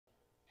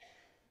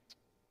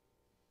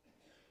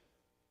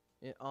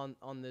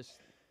on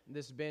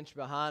this bench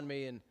behind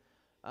me, and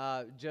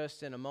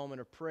just in a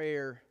moment of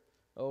prayer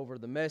over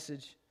the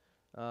message,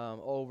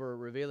 over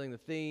revealing the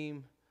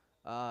theme,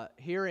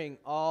 hearing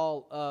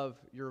all of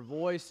your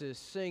voices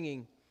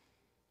singing,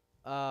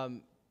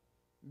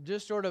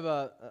 just sort of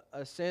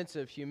a sense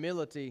of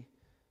humility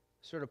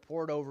sort of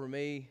poured over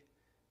me,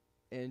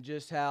 and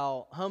just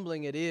how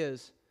humbling it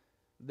is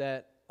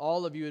that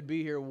all of you would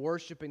be here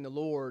worshiping the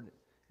Lord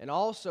and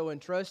also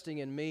entrusting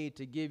in me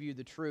to give you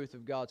the truth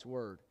of God's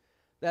Word.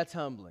 That's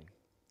humbling.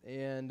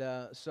 And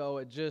so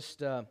it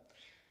just, I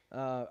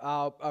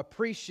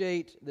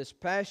appreciate this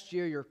past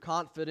year your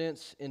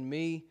confidence in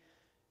me,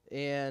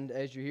 and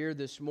as you hear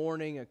this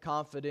morning, a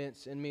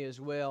confidence in me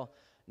as well.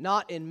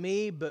 Not in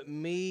me, but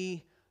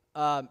me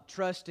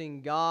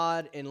trusting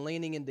God and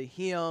leaning into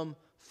Him,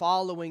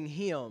 following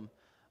Him.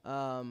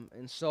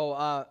 And so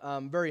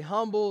I'm very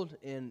humbled,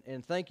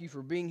 and thank you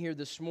for being here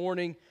this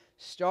morning,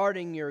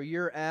 starting your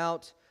year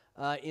out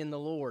in the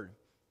Lord.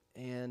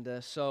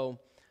 And so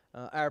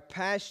our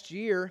past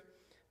year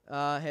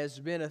has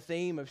been a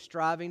theme of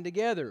striving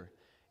together.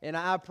 And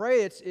I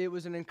pray it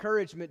was an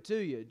encouragement to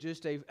you,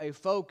 just a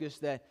focus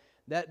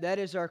that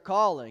is our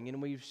calling,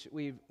 and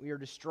we are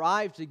to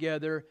strive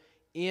together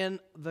in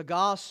the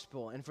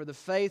gospel and for the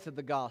faith of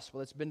the gospel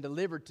that's been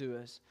delivered to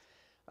us.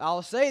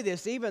 I'll say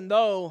this, even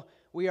though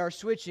we are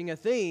switching a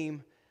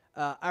theme,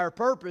 our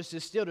purpose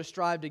is still to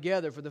strive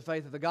together for the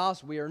faith of the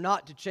gospel. We are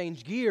not to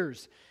change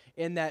gears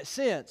in that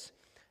sense.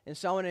 And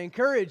so I want to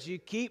encourage you,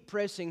 keep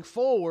pressing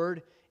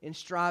forward and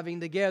striving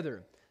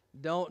together.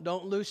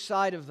 Don't lose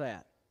sight of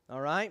that,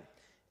 all right?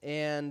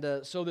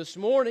 And so this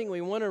morning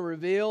we want to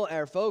reveal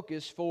our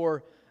focus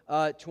for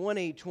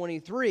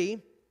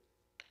 2023,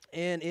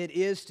 and it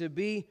is to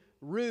be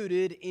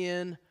rooted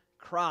in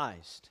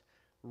Christ.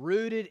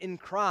 Rooted in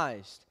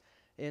Christ.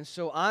 And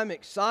so I'm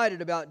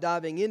excited about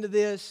diving into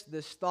this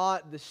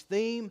thought, this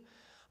theme.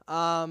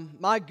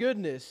 My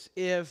goodness,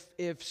 if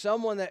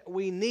someone that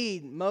we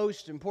need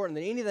most important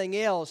than anything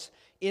else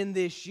in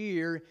this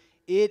year,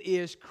 it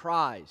is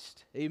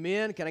Christ.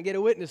 Amen? Can I get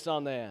a witness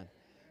on that?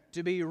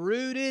 To be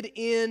rooted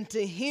into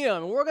Him.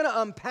 And we're going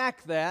to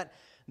unpack that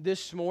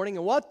this morning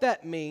and what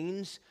that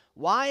means.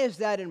 Why is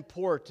that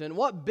important?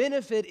 What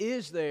benefit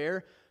is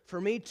there for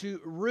me to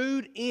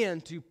root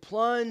in, to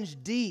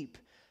plunge deep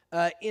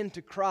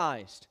into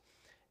Christ?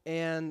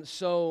 And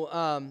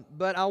so,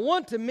 but I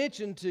want to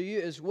mention to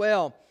you as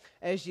well,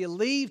 as you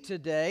leave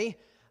today,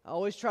 I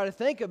always try to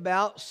think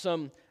about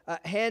some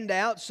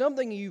handouts,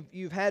 something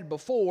you've had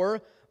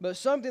before, but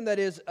something that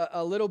is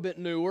a little bit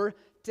newer,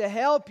 to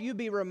help you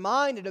be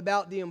reminded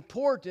about the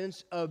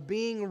importance of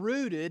being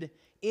rooted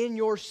in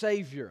your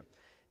Savior.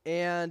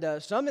 And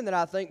something that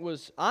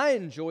I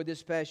enjoyed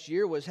this past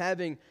year was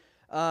having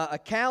a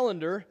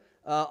calendar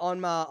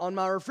on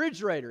my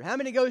refrigerator. How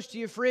many goes to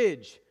your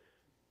fridge?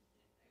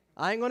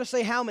 I ain't going to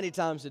say how many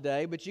times a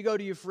day, but you go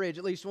to your fridge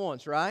at least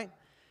once, right?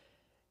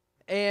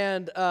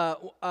 And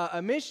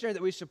a missionary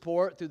that we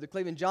support through the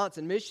Cleveland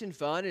Johnson Mission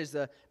Fund is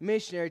a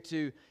missionary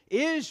to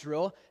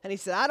Israel. And he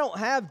said, I don't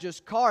have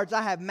just cards,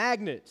 I have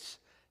magnets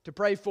to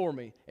pray for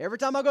me. Every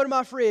time I go to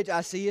my fridge,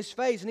 I see his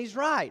face, and he's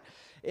right.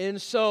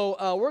 And so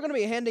we're going to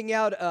be handing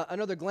out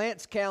another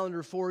glance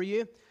calendar for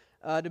you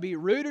to be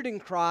rooted in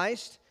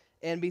Christ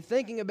and be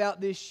thinking about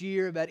this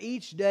year, about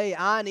each day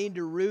I need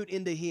to root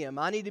into Him.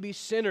 I need to be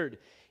centered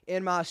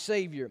in my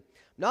Savior.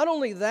 Not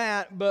only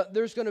that, but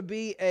there's going to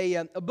be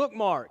a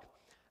bookmark.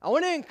 I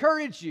want to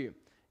encourage you,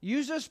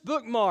 use this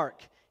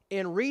bookmark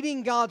in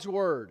reading God's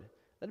Word.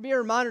 That'll be a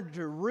reminder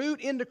to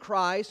root into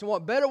Christ, and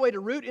what better way to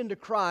root into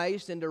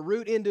Christ than to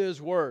root into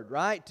His Word,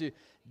 right? To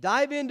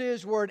dive into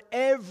His Word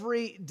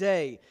every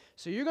day.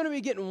 So you're going to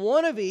be getting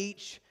one of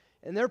each,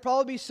 and there'll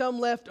probably be some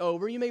left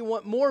over. You may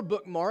want more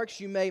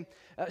bookmarks. You may,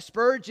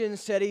 Spurgeon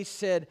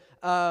said,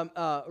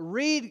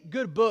 read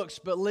good books,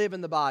 but live in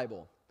the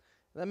Bible.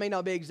 That may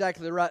not be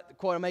exactly the right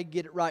quote. I may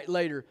get it right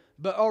later.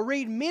 But I'll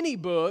read many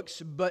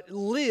books, but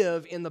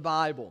live in the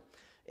Bible.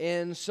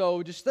 And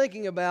so just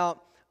thinking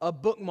about a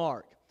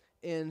bookmark.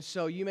 And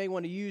so you may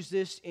want to use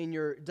this in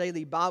your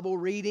daily Bible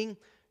reading.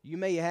 You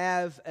may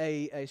have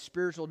a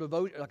spiritual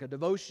devotion, like a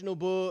devotional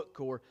book,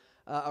 or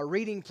a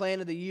reading plan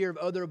of the year of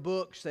other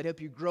books that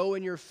help you grow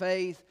in your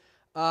faith.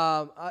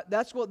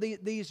 That's what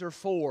these are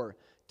for,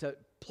 to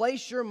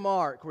place your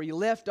mark where you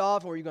left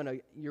off, or you're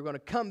going to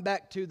come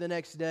back to the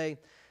next day.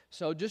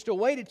 So just a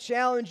way to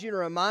challenge you and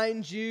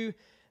remind you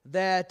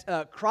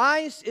that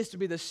Christ is to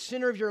be the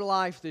center of your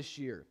life this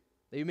year.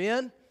 Amen?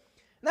 And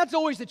that's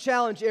always the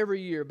challenge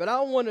every year. But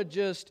I want to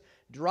just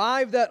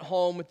drive that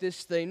home with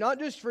this thing, not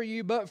just for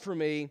you, but for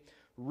me,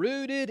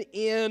 rooted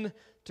in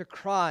to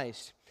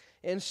Christ.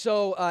 And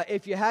so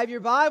if you have your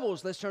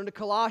Bibles, let's turn to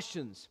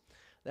Colossians.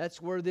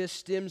 That's where this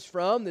stems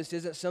from. This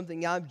isn't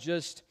something I've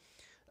just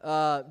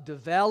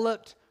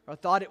developed or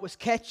thought it was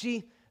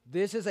catchy.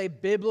 This is a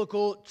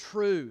biblical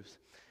truth.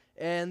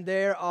 And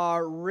there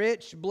are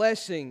rich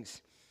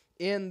blessings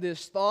in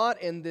this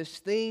thought and this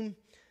theme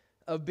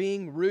of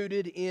being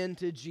rooted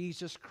into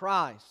Jesus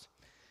Christ.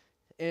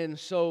 And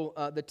so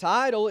the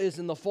title is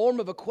in the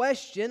form of a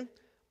question: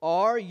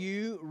 are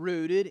you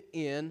rooted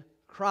in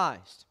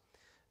Christ?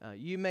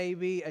 You may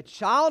be a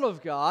child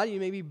of God, you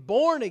may be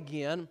born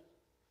again,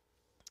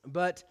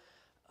 but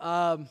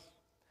are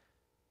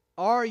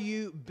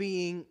you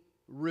being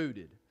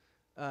rooted?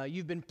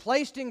 You've been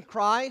placed in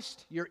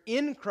Christ, you're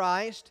in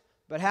Christ,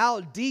 but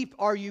how deep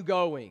are you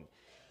going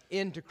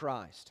into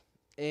Christ?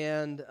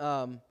 And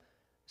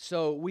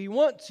so we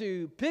want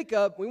to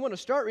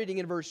start reading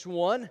in verse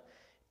 1,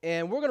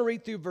 and we're going to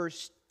read through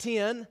verse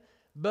 10,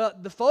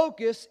 but the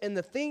focus and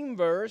the theme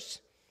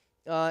verse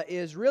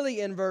is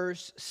really in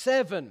verse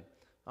 7.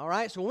 All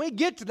right, so when we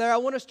get to there, I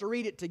want us to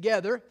read it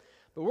together,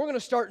 but we're going to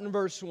start in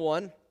verse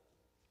 1.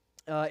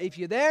 If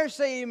you're there,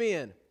 say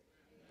amen.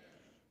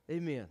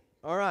 Amen.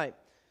 All right,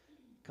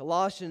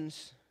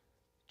 Colossians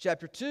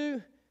chapter 2,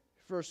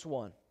 verse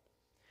 1.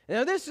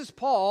 Now this is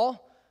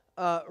Paul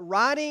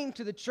writing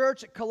to the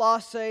church at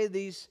Colossae,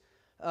 these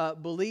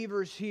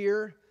believers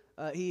here.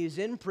 He is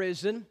in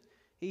prison.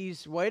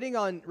 He's waiting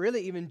on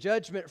really even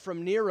judgment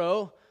from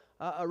Nero,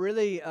 a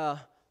really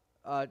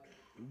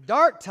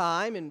dark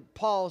time in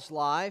Paul's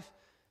life.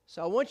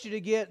 So I want you to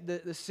get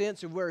the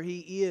sense of where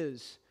he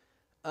is.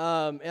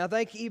 And I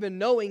think even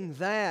knowing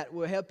that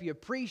will help you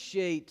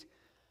appreciate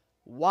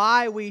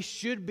why we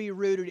should be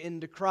rooted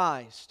into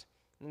Christ.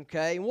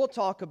 Okay, and we'll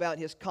talk about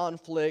his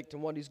conflict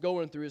and what he's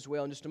going through as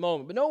well in just a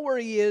moment. But know where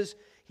he is.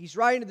 He's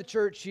writing to the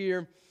church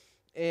here.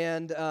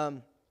 And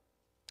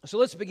so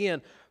let's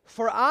begin.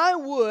 For I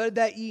would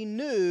that ye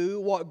knew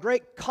what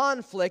great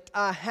conflict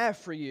I have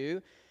for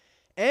you,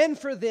 and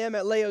for them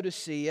at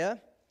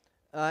Laodicea,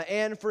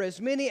 and for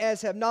as many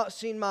as have not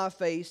seen my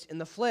face in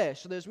the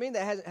flesh. So there's many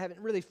that haven't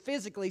really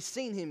physically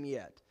seen him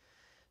yet.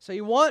 So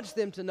he wants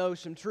them to know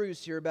some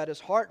truths here about his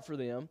heart for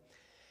them.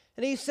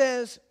 And he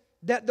says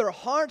that their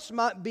hearts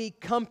might be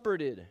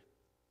comforted,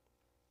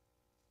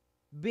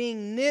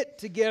 being knit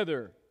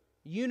together,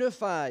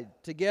 unified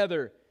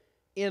together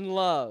in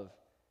love,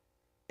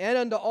 and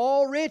unto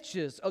all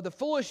riches of the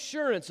full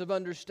assurance of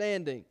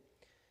understanding,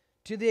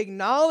 to the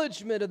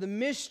acknowledgement of the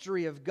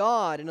mystery of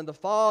God and of the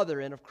Father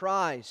and of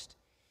Christ,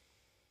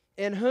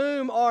 in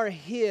whom are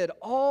hid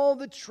all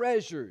the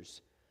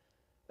treasures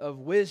of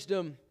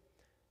wisdom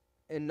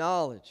and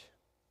knowledge.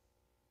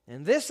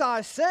 And this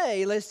I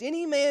say, lest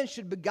any man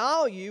should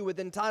beguile you with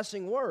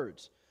enticing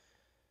words.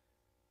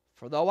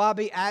 For though I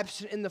be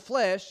absent in the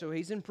flesh, so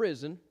he's in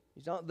prison,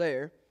 he's not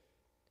there,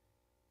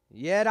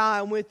 yet I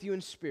am with you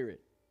in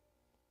spirit,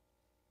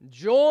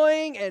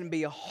 joying and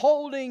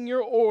beholding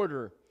your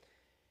order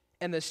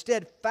and the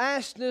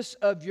steadfastness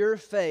of your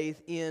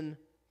faith in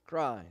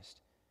Christ.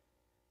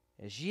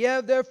 As ye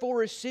have therefore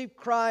received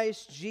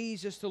Christ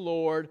Jesus the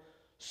Lord,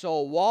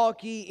 so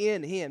walk ye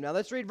in him. Now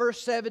let's read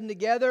verse 7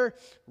 together.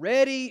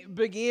 Ready,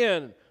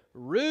 begin.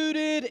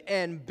 Rooted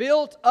and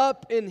built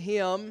up in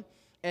him,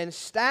 and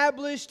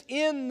established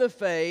in the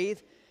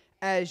faith,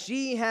 as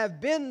ye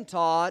have been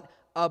taught,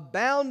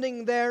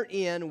 abounding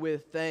therein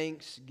with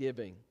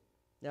thanksgiving.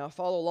 Now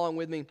follow along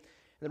with me in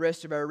the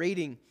rest of our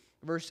reading.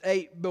 Verse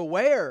 8,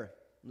 beware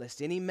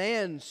lest any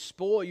man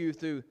spoil you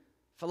through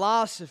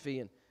philosophy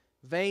and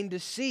vain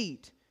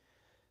deceit,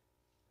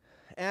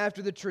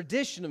 after the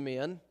tradition of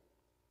men,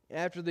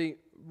 after the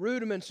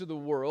rudiments of the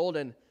world,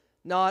 and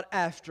not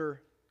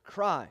after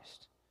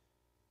Christ.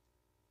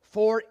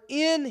 For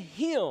in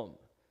him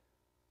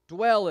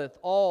dwelleth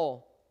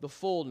all the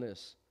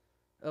fullness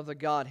of the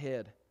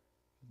Godhead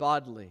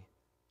bodily.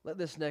 Let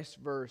this next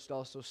verse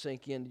also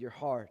sink into your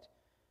heart.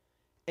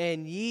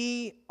 And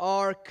ye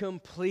are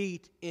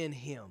complete in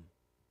him,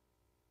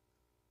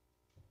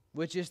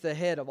 which is the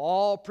head of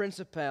all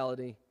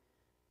principality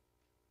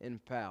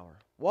and power.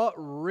 What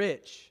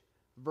rich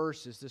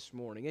verses this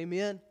morning.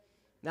 Amen?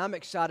 Now I'm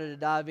excited to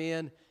dive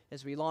in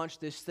as we launch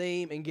this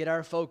theme and get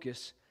our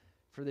focus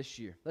for this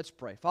year. Let's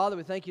pray. Father,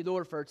 we thank you,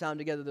 Lord, for our time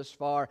together thus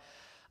far.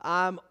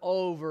 I'm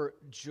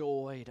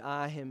overjoyed.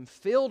 I am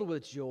filled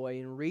with joy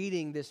in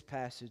reading this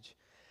passage.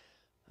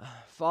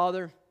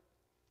 Father,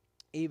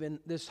 even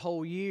this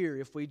whole year,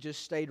 if we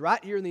just stayed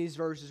right here in these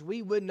verses,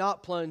 we would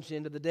not plunge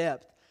into the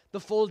depth, the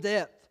full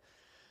depth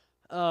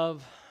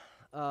of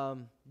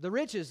the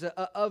riches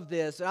of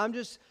this. And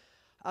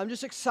I'm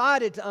just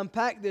excited to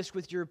unpack this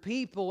with your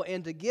people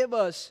and to give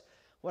us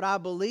what I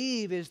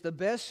believe is the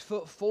best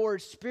foot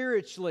forward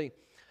spiritually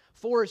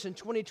for us in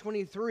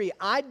 2023.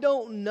 I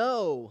don't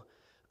know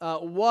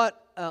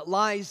what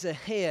lies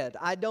ahead.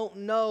 I don't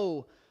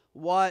know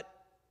what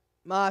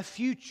my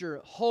future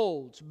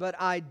holds, but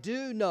I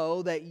do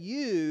know that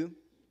you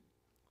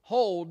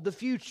hold the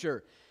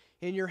future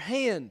in your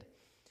hand.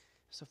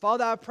 So,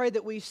 Father, I pray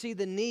that we see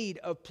the need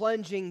of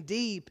plunging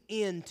deep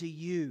into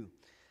you,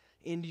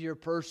 into your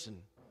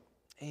person.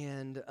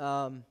 And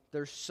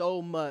there's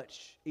so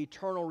much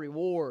eternal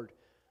reward.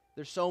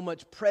 There's so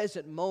much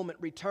present moment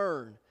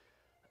return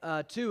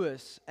to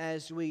us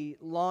as we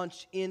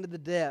launch into the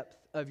depth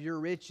of your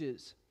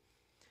riches.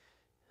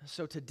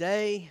 So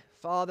today,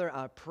 Father,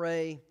 I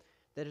pray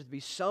that there be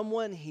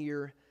someone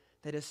here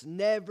that has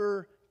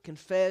never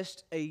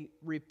confessed a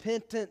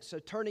repentance, a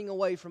turning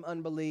away from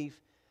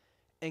unbelief,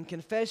 and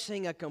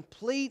confessing a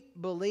complete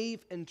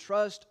belief and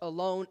trust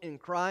alone in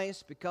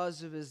Christ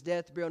because of His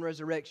death, burial, and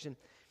resurrection,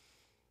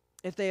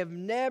 if they have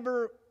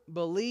never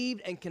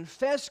believed and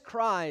confessed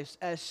Christ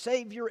as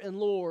Savior and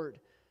Lord,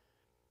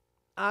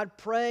 I'd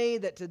pray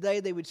that today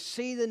they would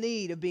see the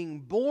need of being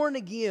born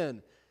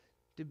again,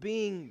 to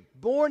being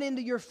born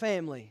into your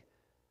family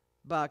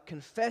by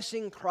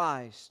confessing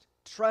Christ,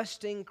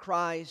 trusting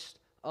Christ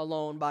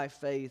alone by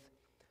faith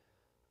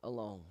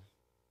alone.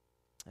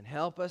 And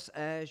help us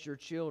as your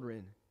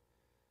children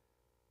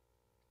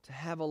to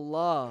have a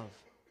love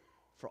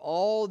for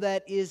all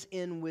that is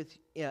in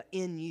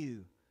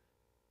you.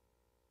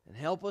 And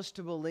help us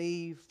to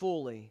believe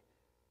fully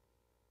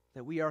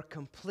that we are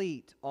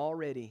complete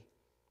already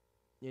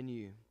in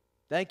you.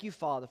 Thank you,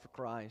 Father, for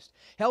Christ.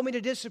 Help me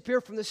to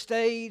disappear from the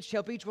stage.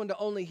 Help each one to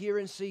only hear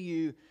and see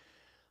you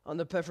from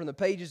the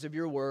pages of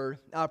your word.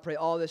 I pray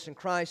all this in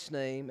Christ's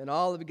name. And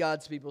all of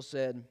God's people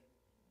said,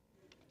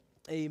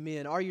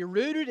 amen. Are you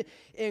rooted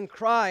in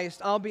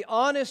Christ? I'll be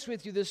honest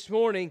with you this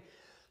morning.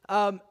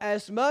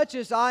 As much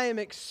as I am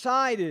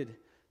excited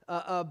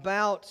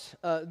about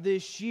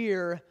this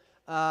year,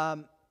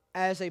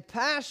 as a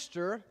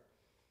pastor,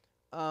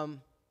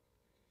 I'm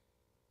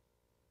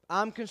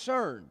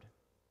concerned.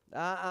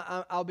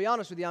 I'll be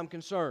honest with you, I'm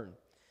concerned.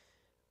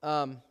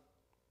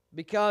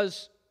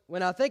 Because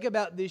when I think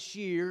about this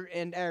year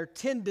and our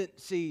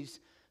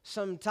tendencies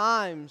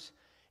sometimes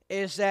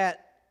is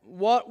that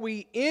what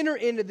we enter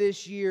into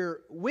this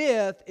year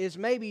with is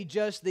maybe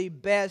just the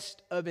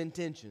best of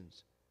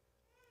intentions.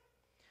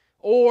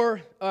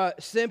 Or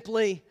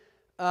simply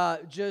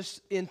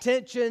just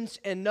intentions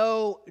and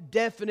no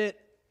definite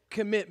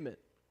commitment.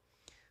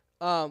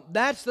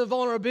 That's the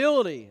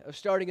vulnerability of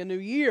starting a new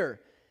year,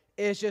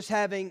 is just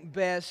having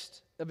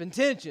best of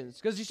intentions.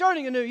 Because you're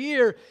starting a new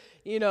year,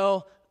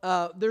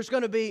 there's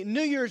going to be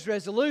New Year's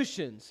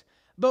resolutions.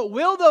 But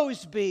will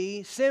those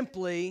be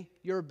simply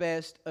your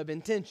best of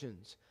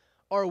intentions?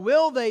 Or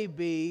will they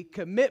be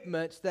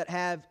commitments that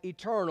have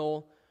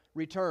eternal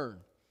return?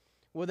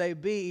 Will they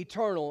be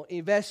eternal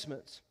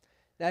investments?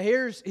 Now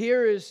here's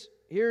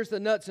the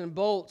nuts and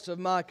bolts of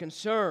my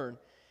concern,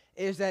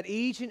 is that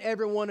each and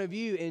every one of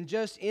you,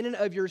 in and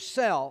of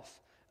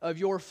yourself, of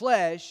your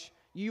flesh,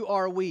 you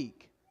are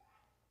weak.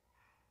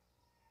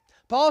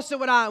 Paul said,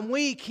 when I am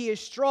weak, he is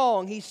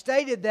strong. He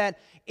stated that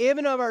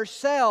even of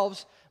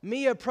ourselves,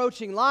 me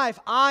approaching life,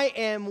 I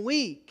am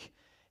weak.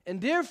 And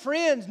dear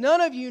friends,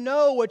 none of you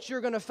know what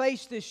you're going to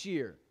face this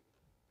year.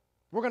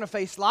 We're going to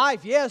face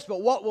life, yes,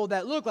 but what will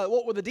that look like?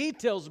 What will the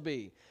details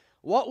be?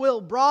 What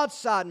will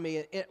broadside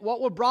me?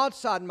 What will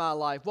broadside my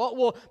life? What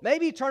will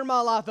maybe turn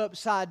my life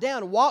upside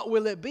down? What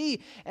will it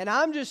be? And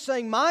I'm just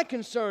saying my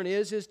concern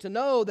is to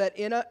know that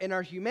in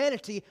our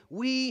humanity,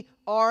 we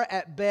are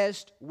at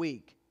best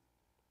weak.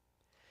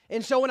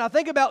 And so when I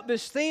think about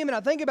this theme and I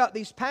think about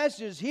these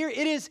passages here,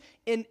 it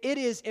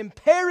is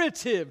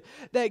imperative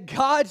that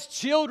God's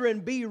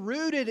children be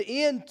rooted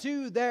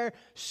into their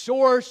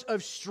source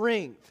of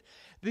strength,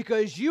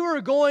 because you are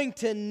going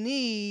to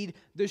need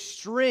the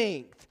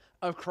strength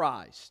of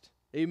Christ.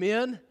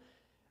 Amen?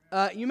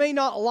 You may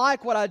not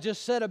like what I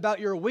just said about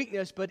your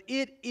weakness, but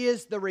it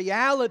is the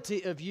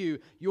reality of you,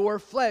 your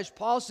flesh.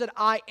 Paul said,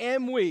 I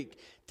am weak.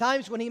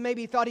 Times when he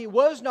maybe thought he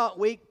was not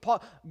weak,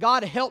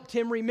 God helped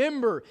him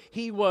remember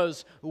he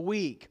was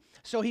weak.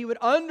 So he would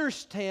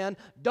understand,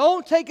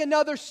 don't take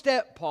another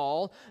step,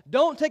 Paul.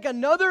 Don't take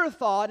another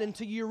thought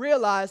until you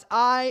realize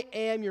I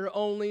am your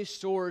only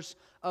source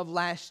of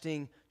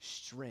lasting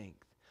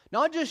strength.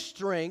 Not just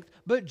strength,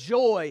 but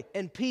joy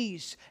and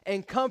peace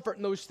and comfort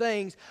in those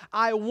things.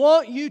 I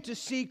want you to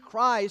see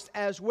Christ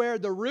as where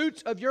the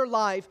roots of your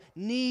life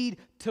need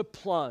to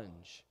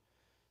plunge.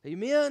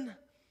 Amen?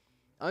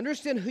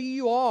 Understand who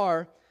you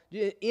are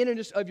in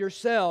and of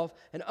yourself,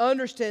 and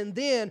understand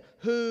then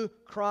who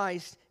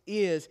Christ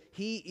is.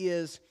 He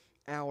is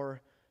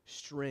our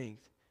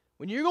strength.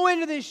 When you go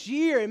into this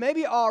year, and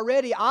maybe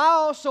already, I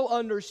also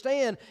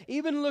understand,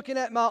 even looking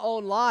at my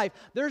own life,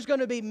 there's going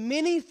to be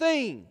many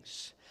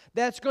things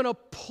that's going to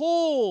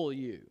pull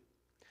you.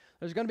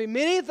 There's going to be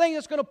many things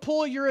that's going to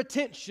pull your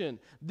attention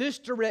this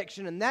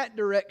direction and that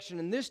direction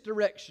and this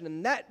direction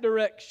and that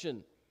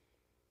direction.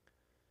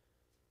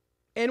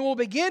 And we'll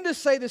begin to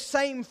say the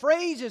same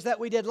phrases that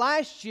we did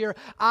last year.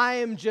 I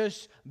am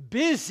just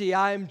busy.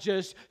 I'm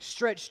just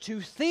stretched too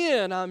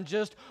thin. I'm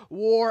just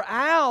wore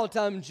out.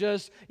 I'm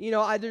just,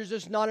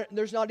 there's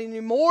not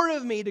any more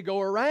of me to go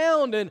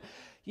around. And,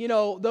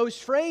 those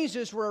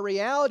phrases were a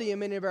reality in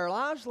many of our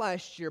lives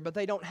last year, but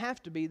they don't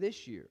have to be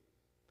this year.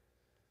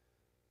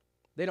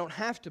 They don't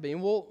have to be.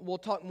 And we'll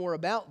talk more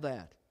about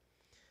that.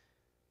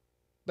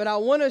 But I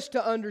want us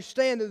to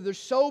understand that there's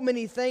so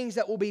many things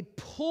that will be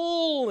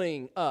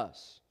pulling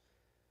us.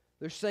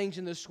 There's things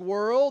in this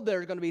world, there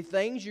are going to be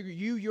things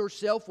you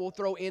yourself will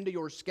throw into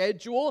your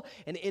schedule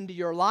and into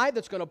your life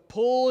that's going to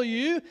pull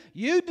you.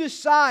 You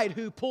decide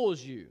who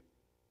pulls you.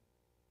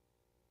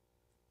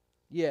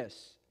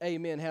 Yes,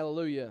 amen,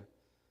 hallelujah,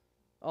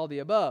 all the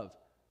above.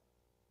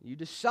 You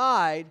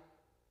decide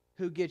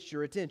who gets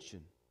your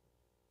attention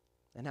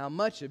and how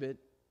much of it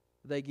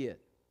they get.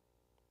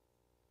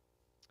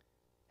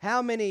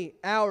 How many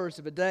hours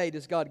of a day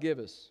does God give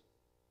us?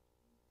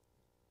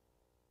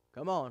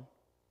 Come on.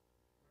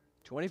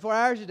 24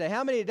 hours a day.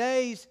 How many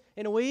days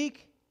in a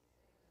week?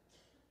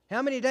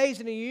 How many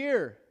days in a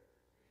year?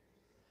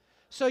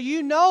 So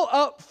you know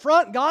up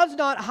front, God's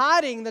not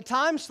hiding the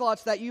time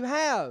slots that you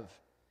have.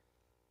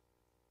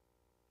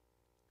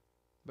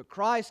 But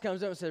Christ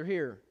comes up and says,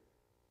 here,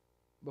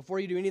 before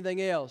you do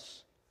anything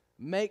else,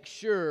 make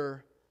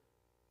sure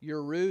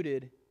you're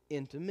rooted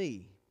into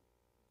me.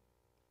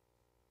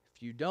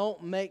 If you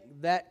don't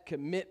make that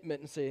commitment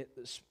and say,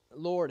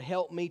 Lord,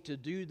 help me to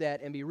do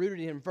that and be rooted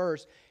in Him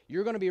first,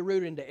 you're going to be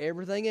rooted into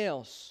everything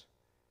else.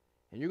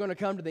 And you're going to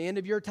come to the end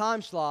of your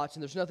time slots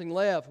and there's nothing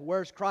left.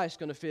 Where's Christ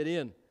going to fit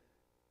in? And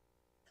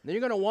then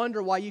you're going to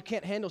wonder why you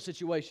can't handle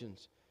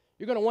situations.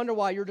 You're going to wonder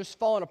why you're just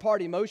falling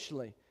apart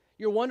emotionally.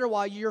 You'll wonder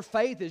why your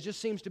faith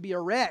just seems to be a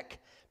wreck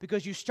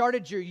because you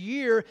started your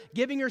year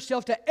giving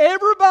yourself to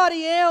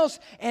everybody else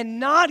and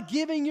not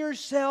giving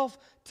yourself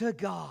to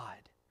God.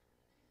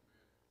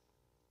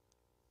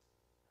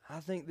 I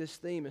think this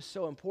theme is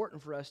so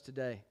important for us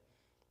today,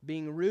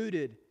 being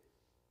rooted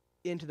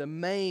into the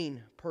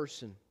main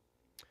person.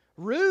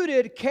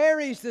 Rooted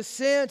carries the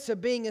sense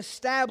of being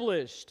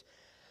established,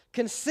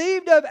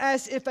 conceived of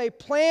as if a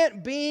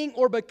plant being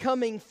or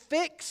becoming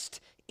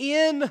fixed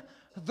in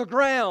the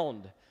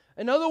ground.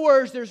 In other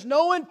words, there's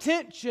no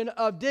intention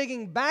of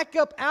digging back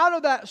up out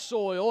of that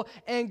soil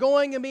and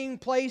going and being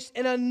placed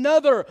in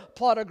another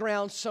plot of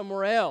ground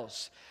somewhere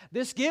else.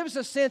 This gives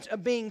a sense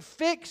of being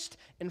fixed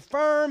and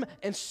firm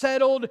and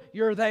settled.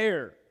 You're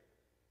there.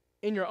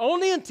 And your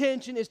only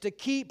intention is to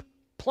keep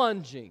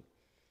plunging.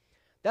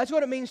 That's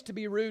what it means to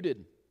be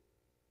rooted.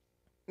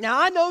 Now,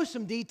 I know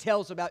some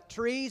details about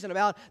trees and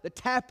about the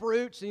tap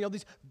roots, and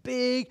these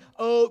big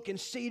oak and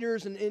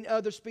cedars and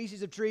other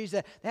species of trees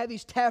that have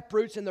these tap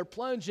roots and they're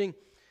plunging.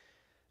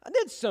 I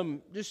did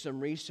some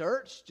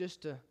research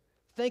just to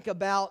think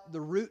about the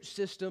root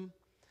system.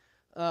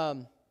 I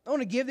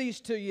want to give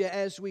these to you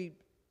as we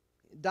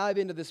dive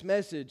into this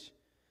message.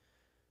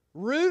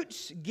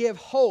 Roots give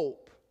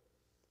hope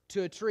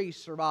to a tree's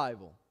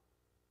survival.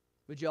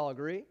 Would you all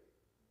agree?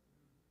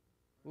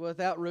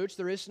 Without roots,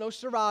 there is no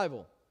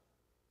survival.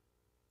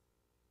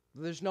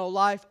 There's no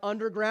life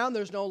underground.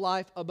 There's no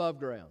life above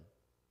ground.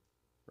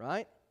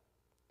 Right?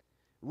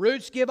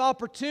 Roots give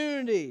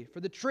opportunity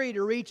for the tree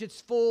to reach its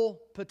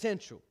full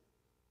potential.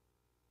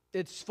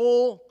 Its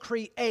full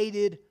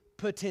created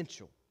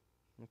potential.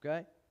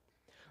 Okay?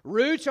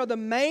 Roots are the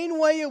main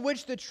way in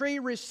which the tree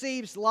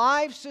receives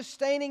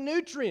life-sustaining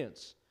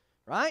nutrients.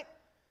 Right?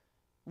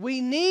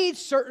 We need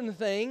certain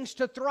things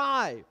to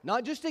thrive.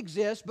 Not just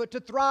exist, but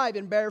to thrive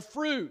and bear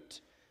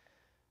fruit.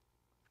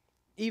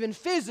 Even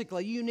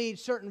physically, you need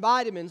certain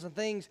vitamins and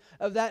things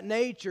of that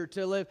nature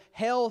to live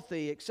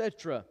healthy,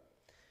 etc.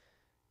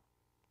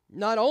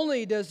 Not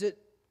only does it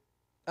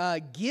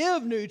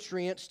give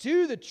nutrients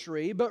to the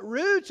tree, but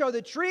roots are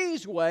the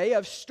tree's way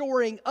of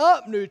storing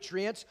up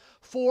nutrients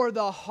for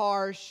the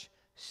harsh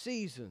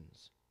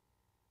seasons.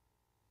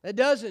 It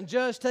doesn't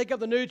just take up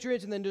the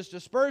nutrients and then just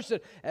disperse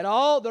it at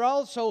all.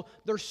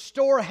 They're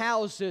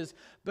storehouses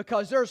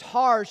because there's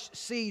harsh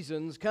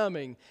seasons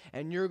coming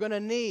and you're going to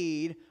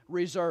need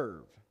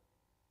reserve.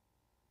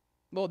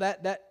 Well,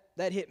 that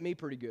hit me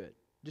pretty good,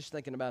 just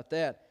thinking about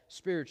that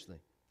spiritually.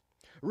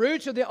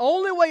 Roots are the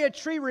only way a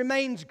tree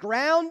remains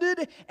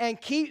grounded and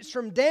keeps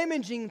from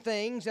damaging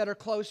things that are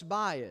close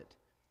by it.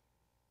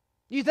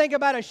 You think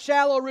about a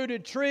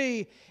shallow-rooted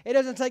tree, it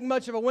doesn't take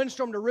much of a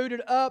windstorm to root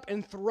it up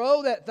and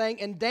throw that thing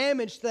and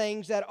damage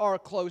things that are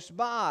close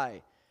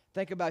by.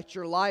 Think about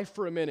your life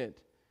for a minute,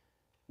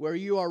 where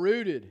you are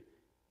rooted.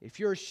 If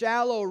your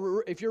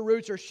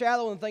roots are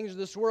shallow in things of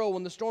this world,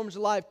 when the storms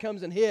of life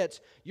comes and hits,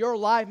 your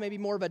life may be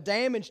more of a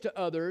damage to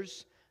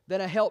others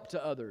than a help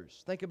to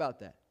others. Think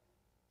about that.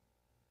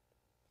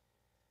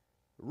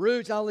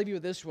 Roots, I'll leave you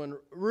with this one.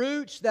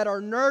 Roots that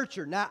are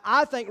nurtured. Now,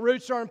 I think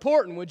roots are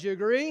important. Would you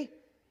agree?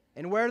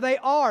 And where they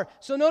are.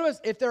 So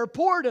notice, if they're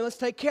important, let's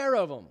take care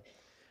of them.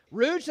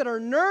 Roots that are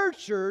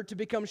nurtured to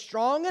become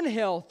strong and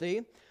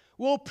healthy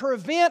will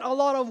prevent a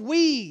lot of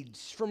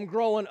weeds from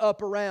growing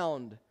up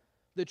around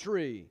the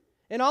tree.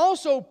 And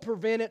also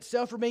prevent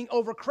itself from being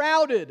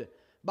overcrowded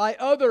by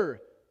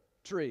other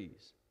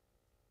trees.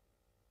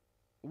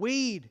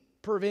 Weed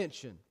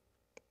prevention.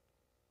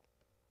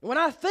 When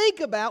I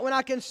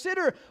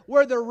consider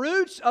where the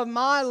roots of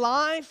my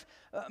life,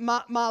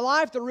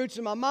 the roots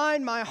of my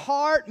mind, my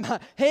heart, my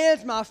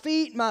hands, my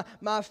feet,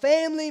 my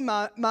family,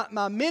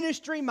 my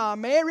ministry, my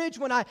marriage,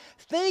 when I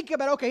think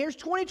about, okay, here's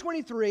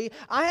 2023,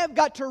 I have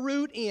got to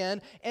root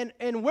in,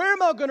 and where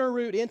am I going to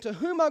root in? To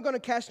whom am I going to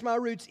cast my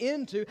roots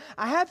into?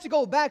 I have to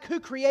go back,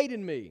 who created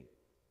me?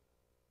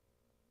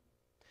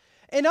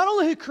 And not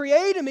only who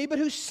created me, but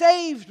who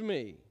saved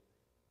me.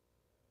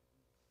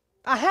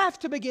 I have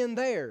to begin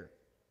there.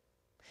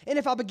 And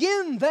if I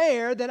begin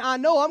there, then I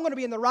know I'm going to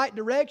be in the right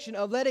direction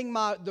of letting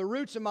the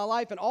roots of my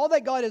life and all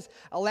that God has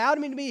allowed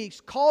me to be,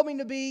 He's called me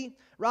to be,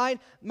 right?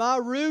 My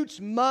roots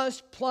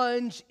must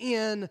plunge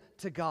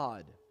into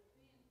God.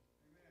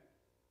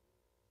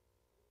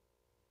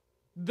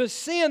 The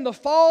sin, the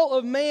fall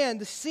of man,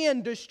 the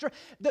sin,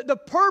 the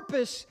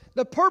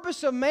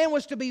purpose of man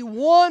was to be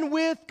one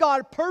with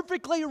God,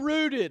 perfectly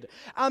rooted.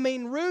 I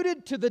mean,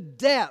 rooted to the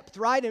depth,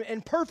 right?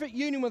 And perfect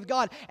union with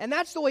God. And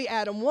that's the way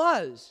Adam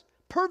was.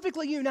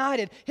 Perfectly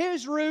united.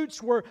 His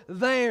roots were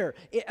there.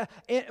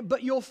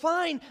 But you'll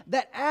find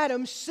that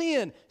Adam's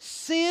sin,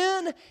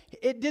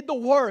 it did the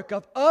work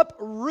of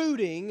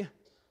uprooting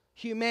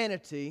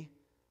humanity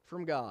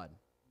from God.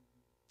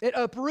 It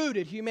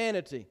uprooted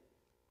humanity.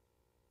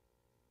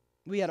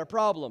 We had a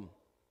problem.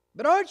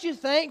 But aren't you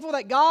thankful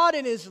that God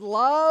in His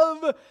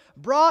love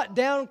brought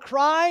down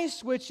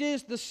Christ, which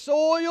is the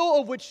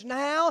soil of which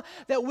now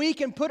that we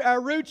can put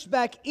our roots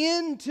back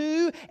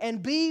into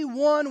and be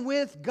one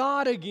with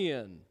God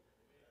again?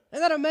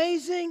 Isn't that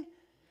amazing?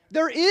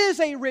 There is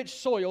a rich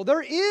soil.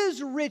 There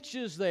is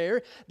riches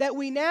there that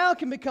we now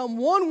can become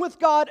one with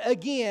God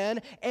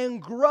again and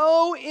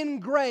grow in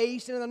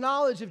grace and in the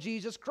knowledge of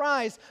Jesus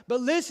Christ. But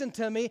listen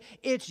to me,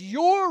 it's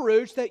your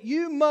roots that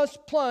you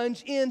must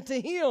plunge into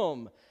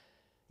Him.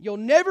 You'll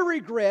never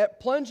regret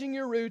plunging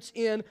your roots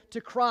into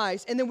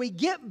Christ. And then we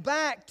get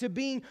back to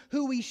being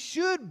who we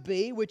should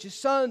be, which is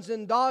sons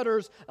and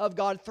daughters of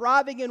God,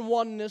 thriving in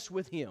oneness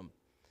with Him.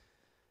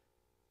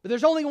 But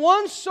there's only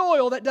one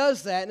soil that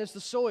does that, and it's the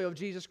soil of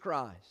Jesus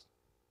Christ.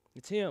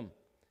 It's Him.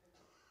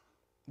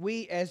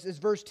 We, as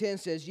verse 10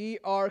 says, ye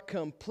are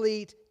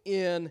complete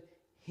in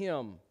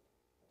Him.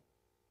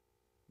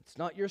 It's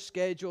not your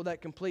schedule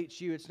that completes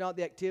you. It's not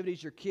the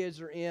activities your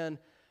kids are in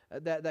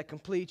that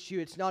completes you.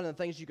 It's not in the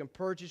things you can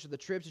purchase or the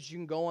trips that you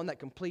can go on that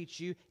completes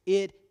you.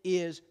 It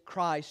is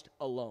Christ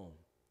alone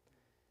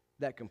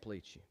that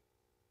completes you.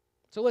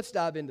 So let's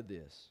dive into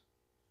this.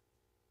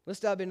 Let's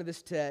dive into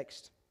this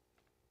text.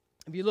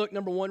 If you look,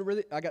 number one,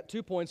 really, I got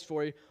 2 points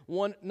for you.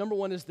 Number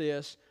one is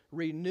this: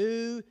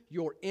 renew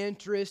your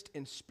interest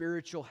in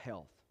spiritual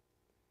health.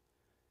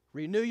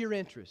 Renew your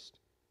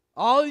interest.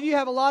 All of you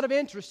have a lot of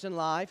interest in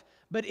life,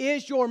 but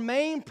is your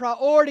main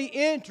priority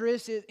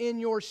interest in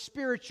your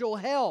spiritual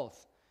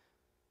health?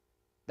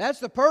 That's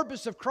the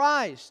purpose of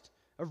Christ,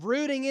 of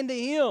rooting into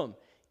Him,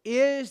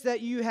 is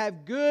that you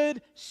have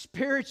good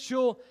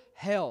spiritual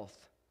health.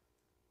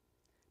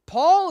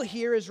 Paul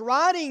here is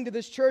writing to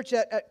this church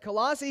at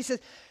Colossae. He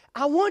says,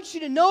 I want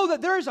you to know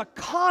that there is a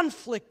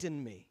conflict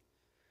in me.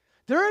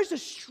 There is a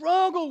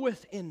struggle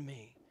within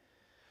me.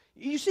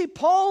 You see,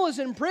 Paul is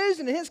in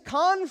prison, and his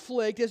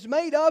conflict is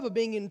made up of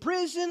being in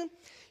prison.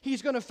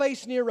 He's going to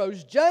face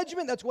Nero's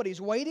judgment. That's what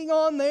he's waiting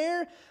on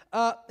there.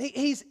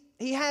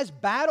 He has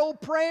battle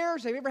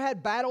prayers. Have you ever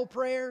had battle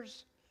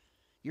prayers?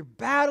 You're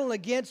battling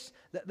against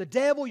the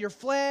devil, your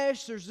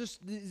flesh. There's just,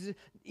 it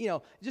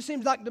just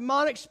seems like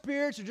demonic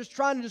spirits are just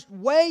trying to just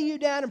weigh you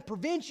down and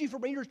prevent you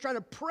from, you're just trying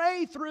to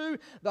pray through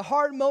the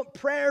hard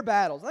prayer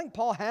battles. I think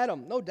Paul had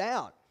them, no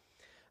doubt.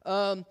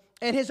 And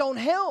his own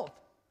health.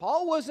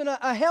 Paul wasn't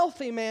a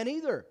healthy man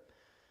either.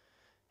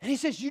 And he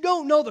says, you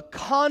don't know the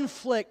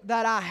conflict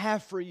that I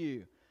have for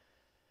you.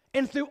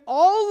 And through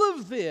all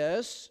of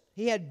this,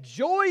 he had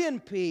joy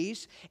and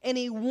peace, and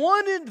he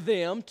wanted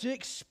them to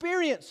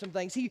experience some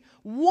things. He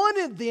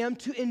wanted them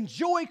to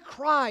enjoy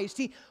Christ.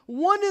 He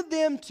wanted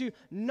them to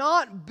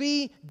not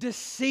be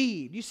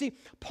deceived. You see,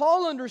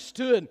 Paul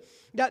understood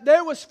that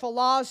there was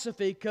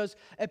philosophy because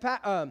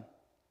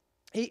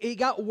he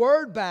got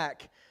word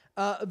back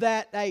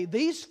that, hey,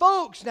 these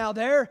folks, now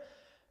they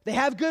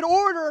have good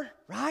order,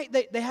 right?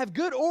 They have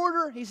good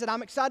order. He said,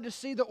 I'm excited to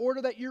see the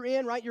order that you're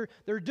in, right?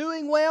 They're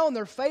doing well and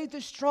their faith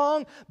is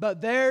strong, but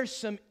there's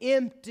some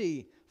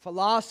empty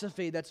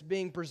philosophy that's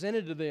being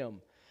presented to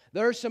them.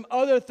 There's some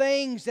other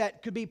things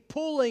that could be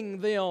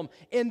pulling them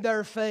in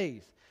their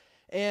faith.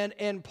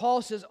 And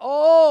Paul says,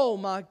 oh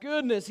my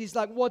goodness. He's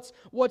like,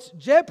 what's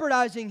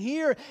jeopardizing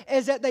here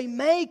is that they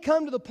may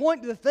come to the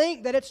point to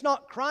think that it's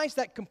not Christ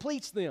that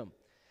completes them.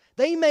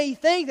 They may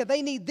think that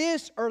they need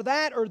this or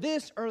that or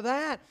this or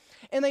that.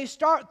 And they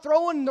start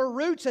throwing their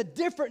roots a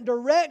different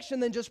direction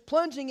than just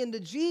plunging into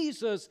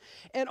Jesus.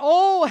 And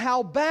oh,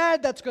 how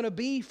bad that's going to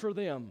be for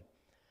them.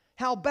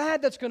 How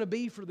bad that's going to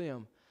be for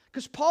them.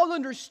 Because Paul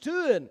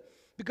understood,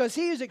 because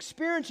he was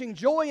experiencing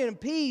joy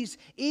and peace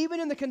even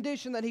in the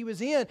condition that he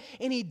was in.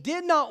 And he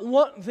did not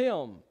want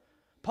them.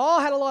 Paul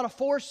had a lot of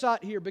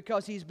foresight here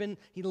because he's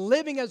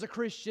living as a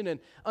Christian and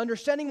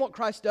understanding what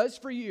Christ does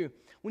for you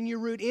when you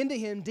root into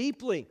Him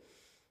deeply.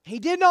 He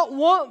did not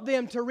want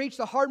them to reach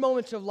the hard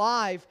moments of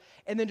life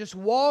and then just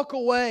walk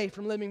away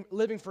from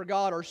living for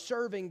God or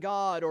serving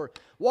God or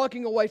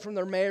walking away from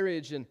their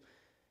marriage. And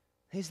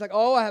he's like,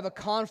 oh, I have a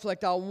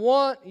conflict. I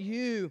want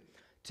you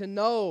to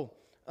know,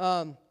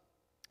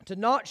 to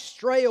not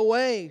stray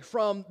away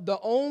from the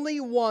only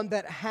one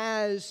that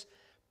has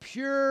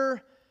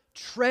pure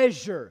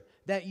treasure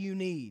that you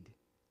need.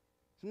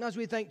 Sometimes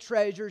we think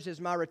treasures is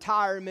my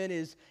retirement,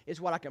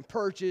 is what I can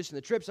purchase, and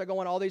the trips I go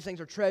on, all these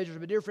things are treasures.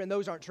 But dear friend,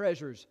 those aren't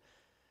treasures.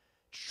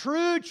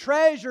 True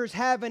treasures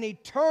have an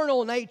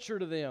eternal nature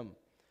to them.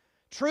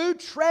 True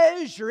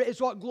treasure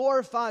is what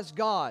glorifies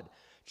God.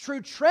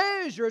 True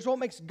treasure is what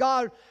makes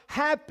God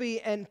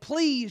happy and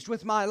pleased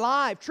with my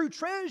life. True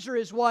treasure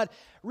is what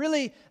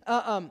really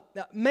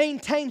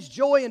maintains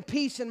joy and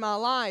peace in my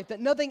life, that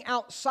nothing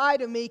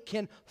outside of me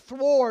can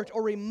thwart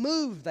or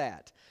remove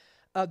that.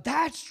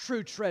 That's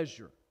true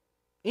treasure.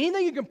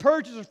 Anything you can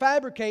purchase or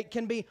fabricate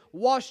can be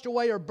washed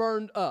away or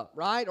burned up,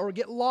 right? Or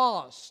get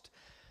lost.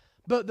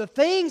 But the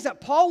things that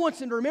Paul wants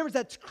them to remember is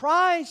that's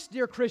Christ,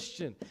 dear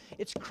Christian.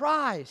 It's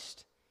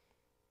Christ.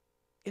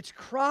 It's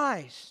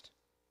Christ.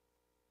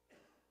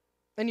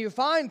 And you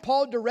find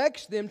Paul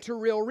directs them to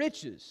real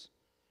riches.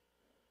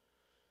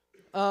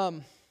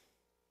 There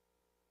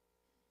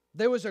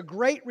was a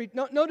great...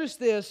 Notice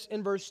this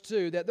in verse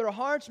 2, that their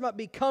hearts might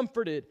be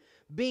comforted,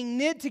 being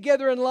knit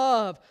together in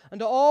love,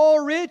 unto all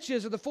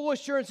riches of the full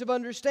assurance of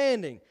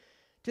understanding,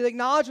 to the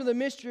acknowledgement of the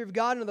mystery of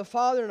God and of the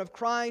Father and of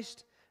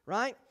Christ,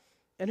 right?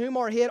 In whom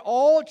are hid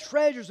all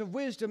treasures of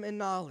wisdom and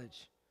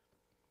knowledge.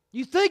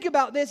 You think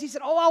about this. He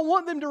said, I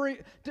want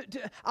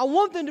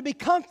them to be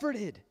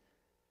comforted.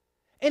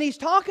 And he's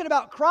talking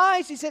about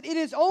Christ. He said, it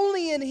is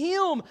only in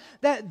Him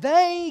that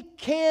they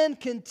can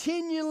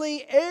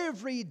continually,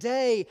 every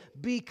day,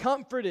 be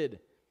comforted.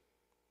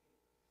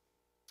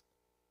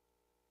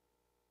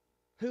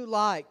 Who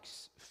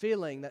likes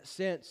feeling that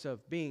sense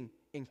of being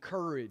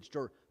encouraged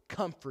or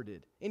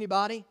comforted?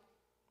 Anybody?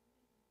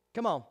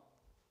 Come on.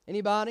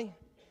 Anybody?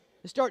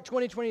 Let's start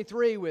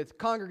 2023 with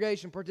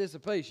congregation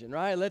participation,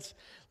 right? Let's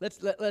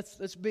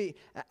be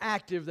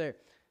active there.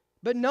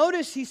 But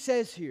notice he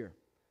says here,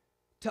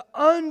 to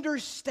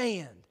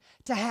understand,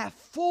 to have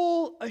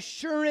full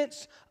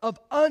assurance of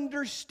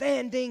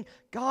understanding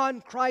God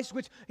and Christ,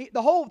 which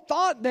the whole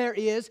thought there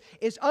is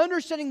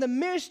understanding the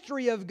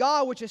mystery of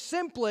God, which is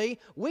simply,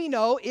 we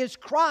know, is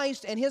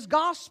Christ and His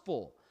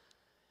gospel.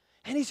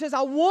 And he says,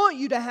 I want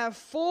you to have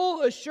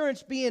full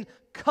assurance, being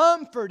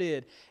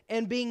comforted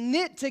and being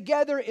knit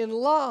together in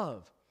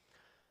love.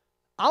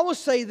 I will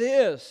say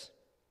this,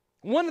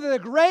 one of the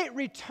great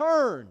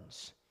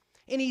returns,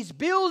 and he's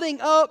building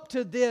up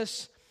to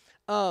this,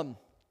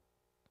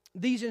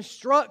 these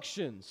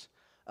instructions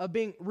of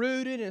being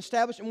rooted and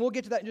established, and we'll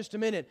get to that in just a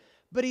minute.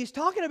 But he's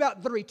talking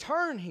about the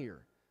return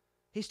here.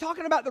 He's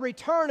talking about the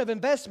return of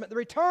investment, the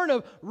return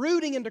of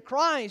rooting into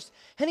Christ.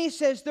 And he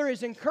says there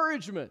is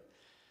encouragement.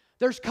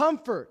 There's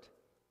comfort.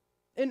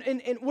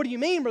 And what do you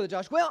mean, Brother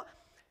Josh? Well,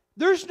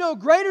 there's no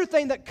greater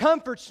thing that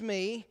comforts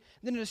me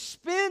than to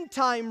spend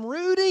time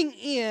rooting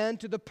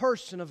into the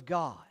person of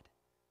God.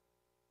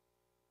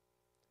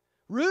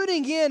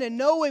 Rooting in and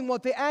knowing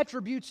what the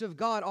attributes of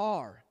God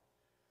are.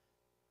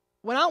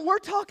 When we're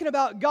talking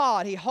about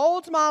God, He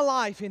holds my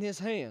life in His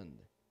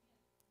hand.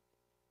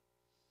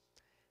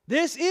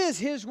 This is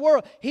His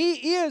world.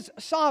 He is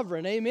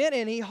sovereign, amen?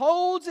 And He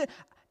holds it,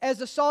 as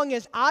the song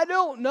is, I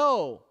don't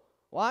know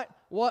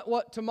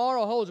what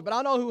tomorrow holds, but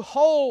I know who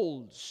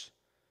holds.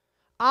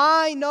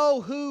 I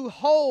know who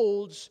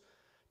holds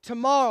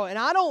tomorrow. And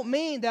I don't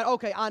mean that,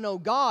 okay, I know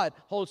God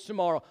holds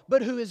tomorrow,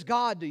 but who is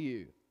God to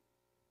you?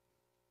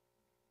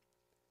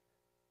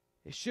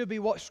 It should be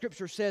what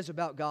Scripture says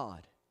about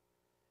God.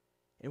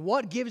 And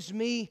what gives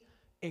me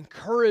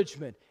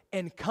encouragement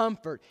and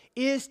comfort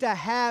is to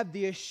have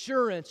the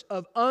assurance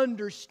of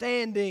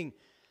understanding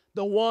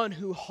the one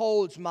who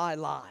holds my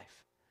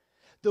life,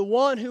 the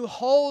one who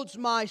holds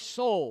my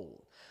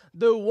soul,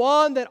 the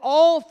one that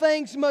all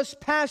things must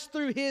pass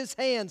through His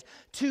hands.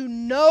 To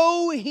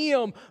know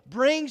Him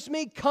brings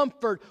me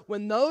comfort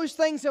when those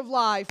things of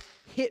life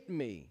hit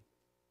me.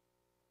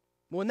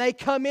 When they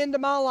come into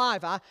my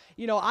life, I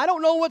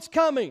don't know what's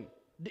coming.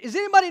 Does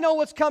anybody know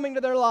what's coming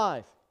to their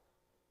life?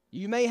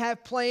 You may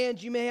have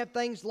plans, you may have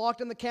things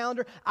locked in the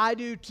calendar. I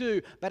do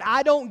too. But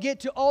I don't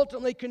get to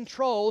ultimately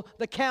control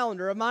the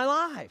calendar of my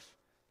life.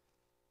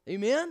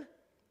 Amen?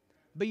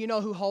 But you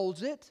know who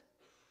holds it?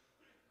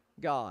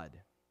 God.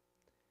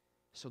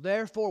 So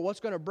therefore, what's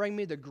going to bring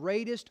me the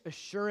greatest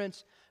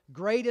assurance,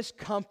 greatest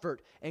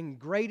comfort, and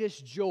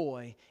greatest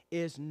joy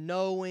is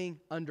knowing,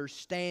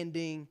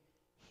 understanding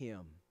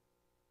Him.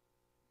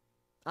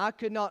 I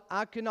could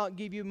not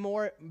give you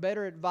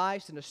better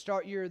advice than to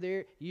start your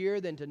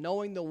year than to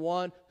knowing the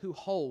one who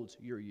holds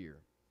your year.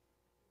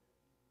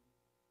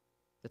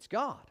 That's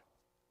God.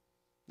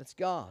 That's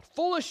God.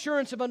 Full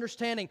assurance of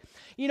understanding.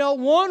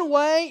 One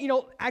way,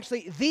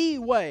 actually the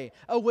way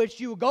of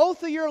which you will go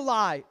through your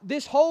life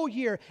this whole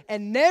year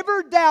and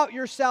never doubt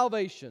your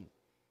salvation.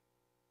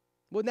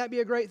 Wouldn't that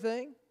be a great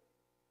thing?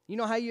 You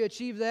know how you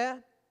achieve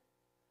that?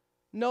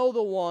 Know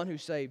the one who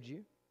saved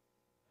you.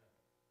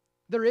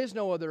 There is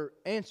no other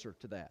answer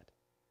to that.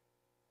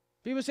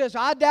 People say,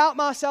 I doubt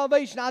my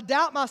salvation, I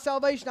doubt my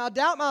salvation, I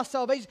doubt my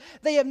salvation.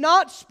 They have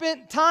not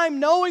spent time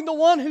knowing the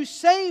one who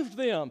saved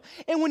them.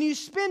 And when you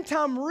spend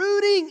time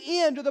rooting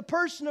into the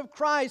person of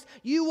Christ,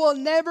 you will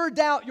never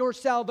doubt your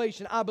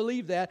salvation. I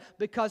believe that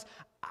because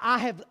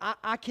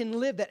I can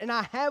live that, and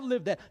I have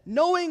lived that.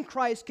 Knowing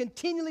Christ,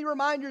 continually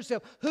remind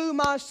yourself who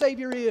my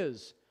Savior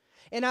is.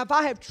 And if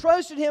I have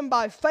trusted Him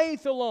by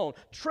faith alone,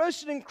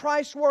 trusted in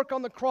Christ's work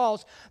on the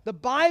cross, the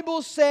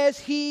Bible says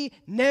He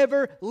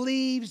never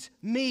leaves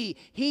me.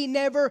 He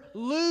never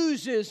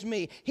loses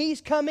me. He's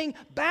coming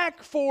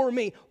back for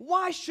me.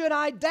 Why should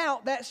I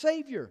doubt that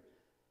Savior?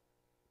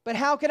 But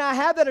how can I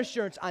have that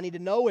assurance? I need to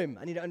know Him.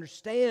 I need to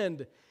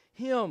understand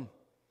Him.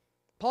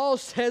 Paul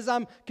says,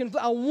 I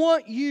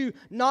want you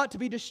not to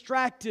be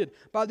distracted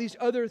by these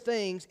other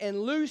things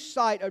and lose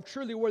sight of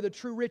truly where the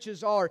true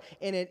riches are,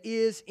 and it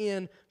is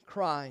in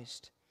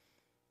Christ.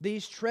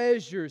 These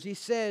treasures, he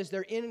says,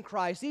 they're in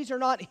Christ. These are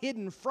not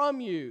hidden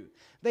from you.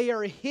 They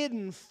are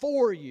hidden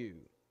for you.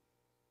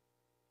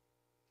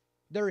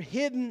 They're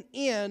hidden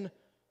in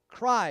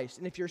Christ.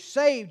 And if you're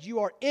saved, you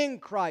are in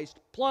Christ.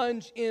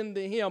 Plunge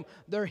into Him.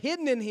 They're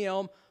hidden in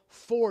Him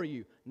for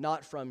you,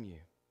 not from you.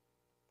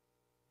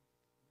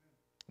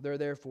 They're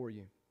there for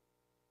you.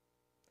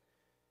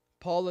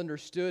 Paul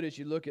understood, as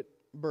you look at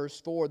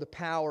verse 4, the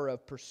power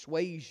of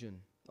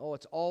persuasion. Oh,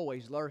 it's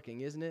always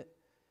lurking, isn't it?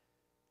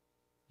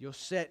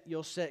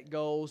 You'll set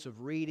goals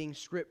of reading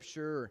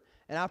Scripture,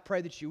 and I pray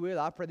that you will.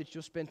 I pray that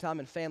you'll spend time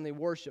in family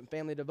worship,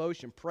 family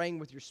devotion, praying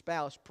with your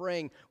spouse,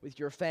 praying with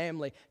your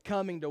family,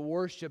 coming to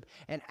worship.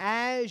 And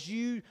as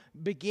you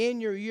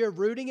begin your year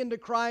rooting into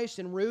Christ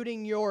and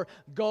rooting your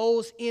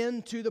goals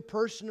into the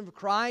person of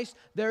Christ,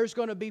 there's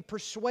going to be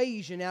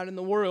persuasion out in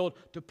the world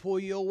to pull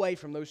you away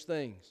from those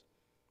things.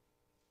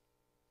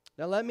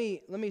 Now let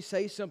me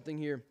say something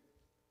here.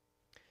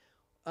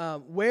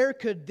 Where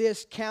could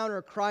this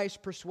counter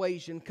Christ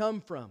persuasion come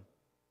from?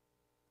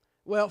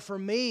 Well, for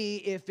me,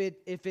 if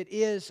it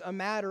is a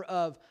matter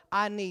of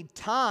I need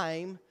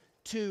time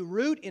to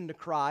root into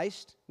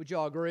Christ, would you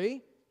all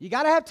agree? You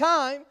got to have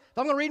time. If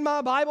I'm going to read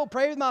my Bible,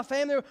 pray with my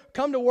family,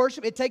 come to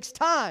worship, it takes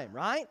time,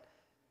 right?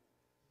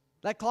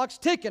 That clock's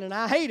ticking and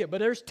I hate it, but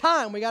there's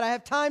time. We got to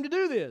have time to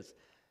do this.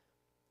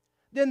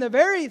 Then the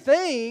very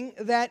thing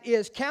that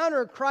is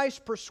counter Christ's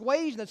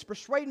persuasion, that's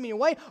persuading me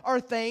away, are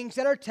things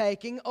that are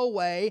taking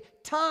away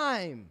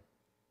time.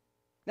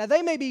 Now,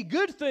 they may be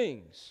good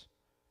things,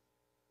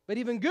 but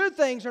even good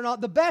things are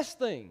not the best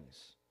things.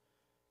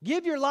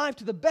 Give your life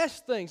to the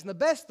best things, and the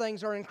best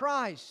things are in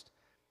Christ.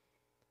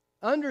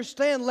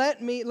 Understand, let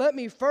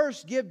me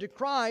first give to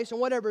Christ, and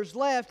whatever's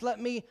left, let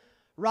me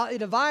rightly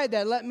divide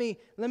that. Let me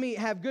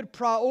have good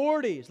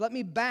priorities. Let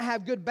me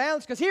have good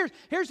balance. Because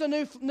here's a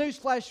news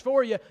flash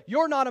for you.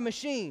 You're not a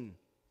machine.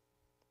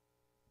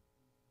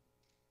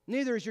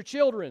 Neither is your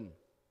children.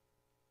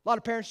 A lot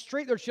of parents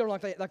treat their children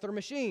like they're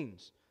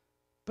machines.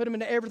 Put them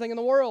into everything in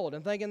the world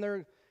and thinking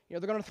they're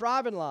going to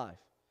thrive in life.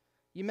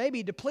 You may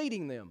be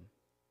depleting them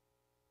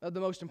of the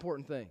most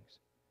important things.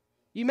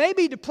 You may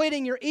be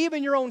depleting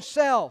even your own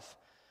self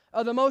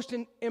of the most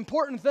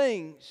important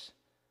things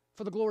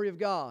for the glory of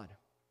God.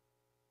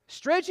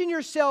 Stretching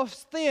yourself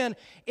thin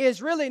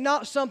is really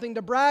not something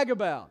to brag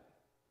about.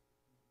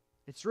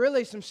 It's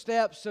really some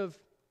steps of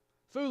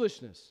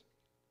foolishness.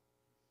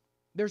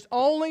 There's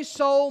only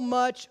so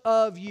much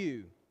of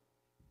you.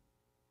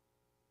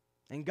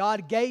 And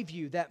God gave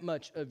you that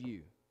much of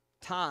you,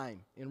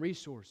 time and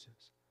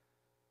resources.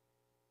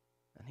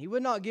 And He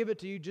would not give it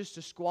to you just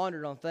to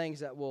squander it on things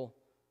that will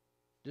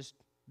just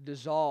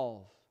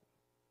dissolve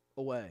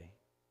away.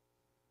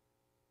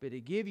 But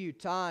to give you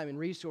time and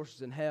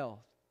resources and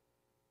health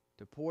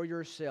to pour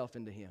yourself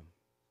into Him.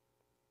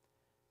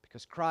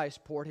 Because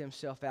Christ poured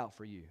Himself out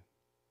for you.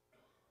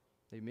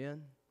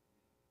 Amen?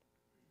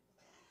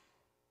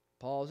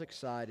 Paul's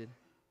excited.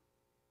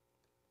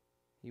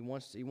 He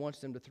wants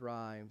them to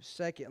thrive.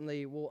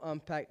 Secondly, we'll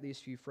unpack these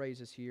few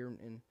phrases here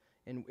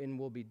and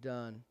we'll be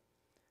done.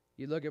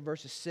 You look at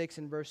verses 6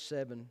 and verse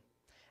 7.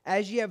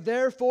 As ye have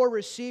therefore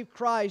received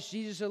Christ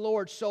Jesus the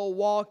Lord, so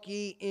walk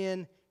ye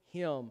in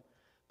Him.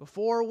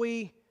 Before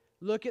we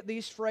look at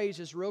these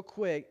phrases real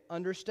quick,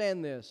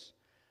 understand this.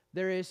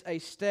 There is a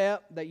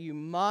step that you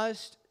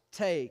must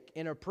take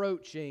in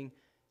approaching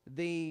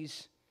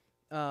these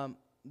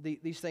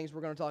things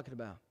we're going to talk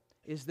about.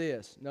 Is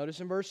this. Notice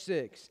in verse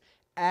 6.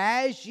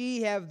 As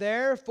ye have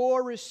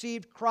therefore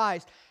received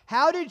Christ.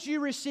 How did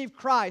you receive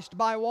Christ?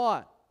 By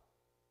what?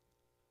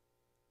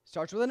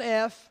 Starts with an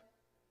F.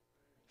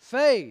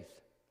 Faith.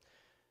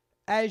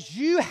 As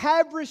you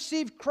have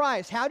received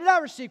Christ. How did I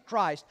receive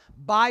Christ?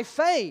 By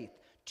faith.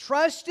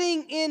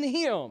 Trusting in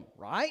Him,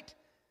 right?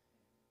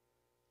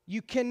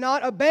 You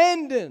cannot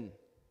abandon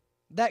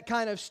that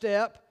kind of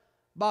step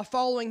by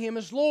following Him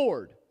as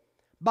Lord.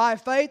 By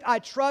faith, I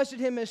trusted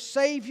Him as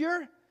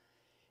Savior,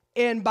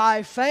 and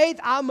by faith,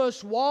 I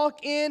must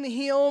walk in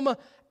Him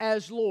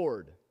as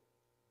Lord.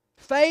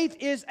 Faith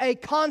is a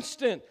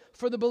constant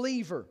for the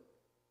believer,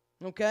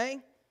 okay?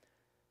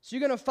 So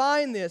you're going to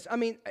find this.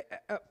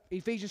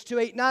 Ephesians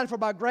 2:8-9, for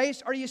by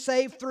grace are you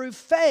saved through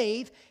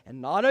faith,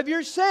 and not of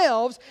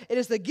yourselves. It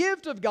is the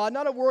gift of God,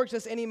 not of works,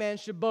 lest any man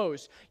should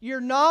boast. You're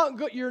not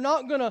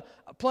going to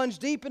plunge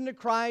deep into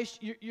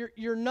Christ.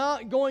 You're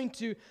not going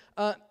to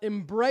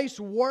embrace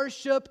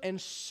worship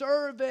and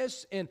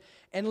service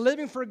and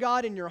living for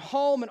God in your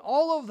home and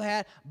all of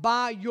that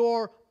by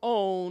your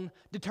own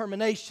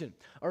determination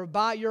or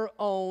by your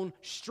own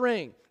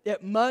strength.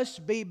 It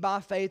must be by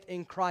faith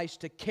in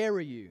Christ to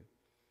carry you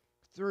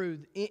through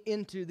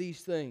into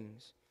these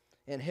things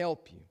and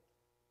help you.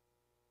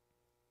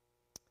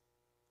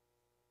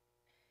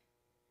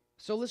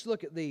 So let's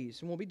look at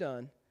these and we'll be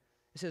done.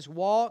 It says,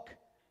 walk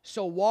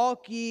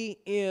ye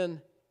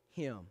in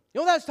Him. You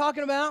know what that's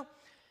talking about?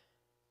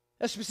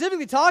 That's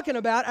specifically talking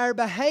about our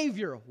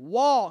behavior.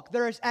 Walk.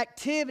 There is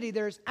activity.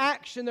 There is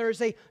action. There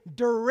is a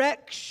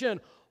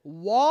direction.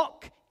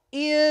 Walk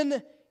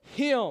in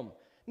Him.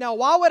 Now,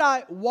 why would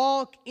I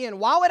walk in?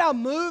 Why would I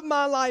move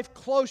my life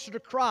closer to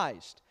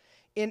Christ?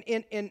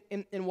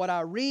 In what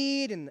I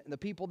read and the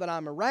people that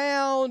I'm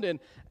around and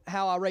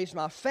how I raise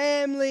my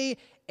family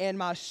and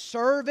my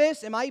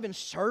service. Am I even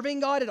serving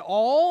God at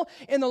all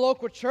in the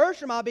local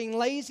church? Or am I being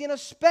lazy and a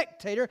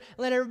spectator?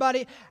 Let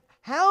everybody...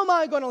 How am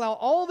I going to allow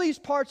all these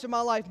parts of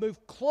my life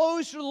move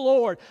closer to the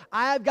Lord?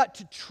 I have got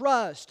to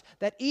trust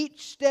that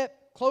each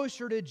step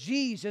closer to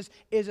Jesus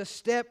is a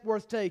step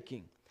worth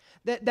taking.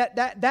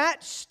 That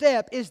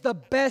step is the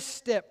best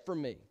step for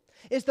me.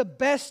 It's the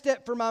best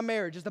step for my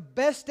marriage. It's the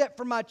best step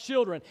for my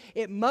children.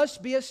 It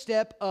must be a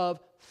step of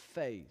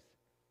faith.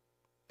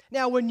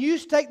 Now, when you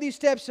take these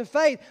steps of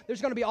faith, there's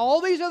going to be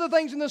all these other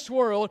things in this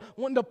world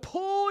wanting to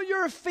pull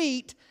your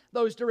feet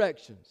those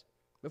directions.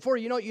 Before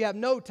you know it, you have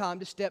no time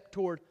to step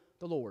toward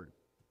the Lord.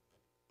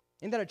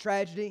 Isn't that a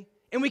tragedy?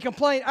 And we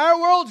complain, our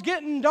world's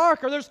getting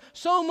darker. There's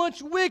so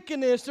much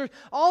wickedness. There's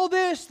all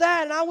this,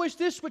 that, and I wish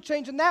this would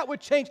change and that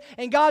would change.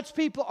 And God's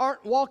people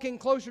aren't walking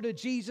closer to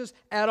Jesus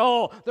at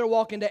all. They're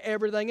walking to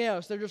everything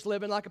else. They're just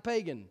living like a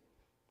pagan.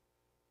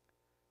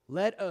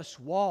 Let us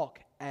walk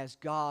as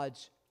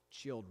God's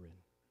children.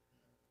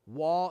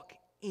 Walk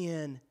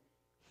in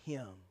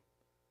Him.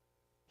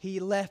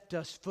 He left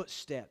us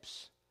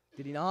footsteps.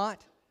 Did He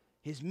not?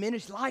 His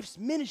ministry, life's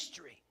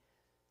ministry.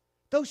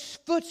 Those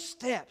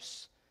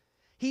footsteps.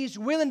 He's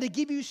willing to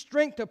give you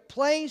strength to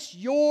place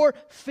your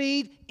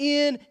feet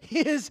in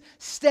His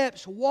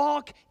steps.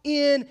 Walk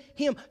in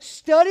Him.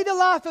 Study the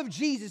life of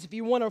Jesus if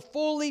you want to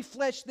fully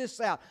flesh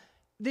this out.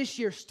 This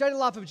year, study the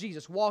life of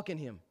Jesus. Walk in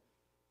Him.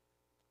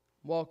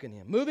 Walk in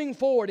Him. Moving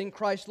forward in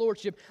Christ's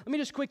Lordship. Let me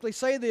just quickly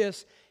say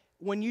this.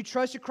 When you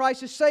trusted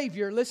Christ as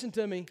Savior, listen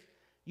to me.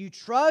 You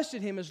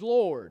trusted Him as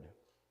Lord.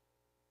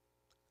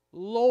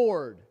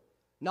 Lord.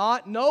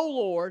 Not no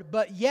Lord,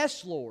 but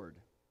yes Lord.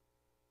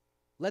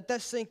 Let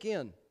that sink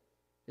in.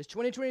 Is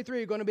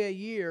 2023 going to be a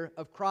year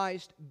of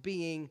Christ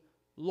being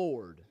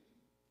Lord?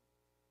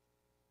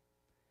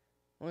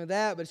 Only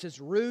that, but it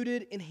says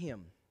rooted in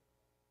Him.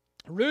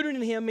 Rooted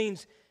in Him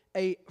means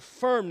a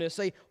firmness,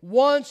 a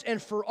once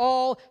and for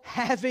all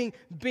having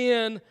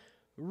been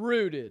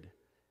rooted.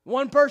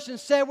 One person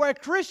said, we're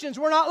Christians,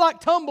 we're not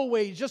like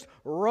tumbleweeds, just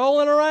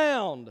rolling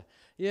around.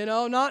 You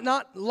know,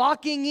 not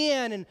locking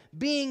in and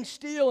being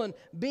still and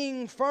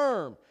being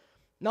firm.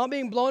 Not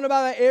being blown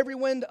about by every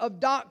wind of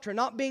doctrine.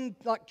 Not being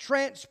like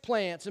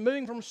transplants and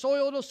moving from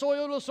soil to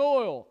soil to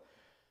soil.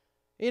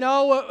 You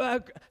know,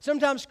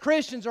 sometimes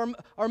Christians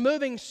are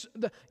moving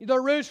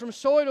their roots from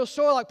soil to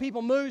soil like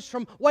people move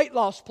from weight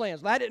loss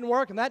plans. That didn't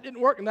work, and that didn't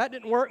work, and that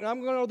didn't work, and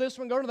I'm going to go to this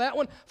one, go to that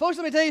one. Folks,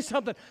 let me tell you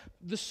something.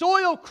 The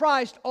soil of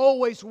Christ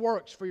always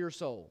works for your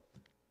soul.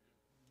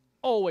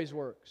 Always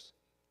works.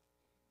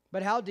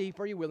 But how deep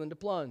are you willing to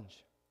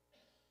plunge?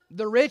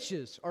 The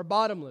riches are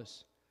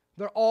bottomless.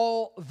 They're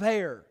all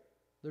there.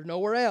 They're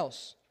nowhere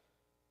else.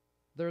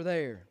 They're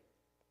there.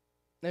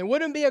 And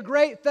wouldn't it be a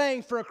great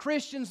thing for a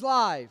Christian's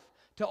life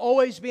to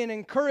always be an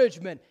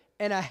encouragement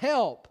and a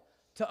help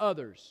to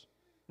others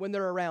when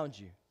they're around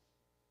you?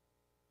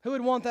 Who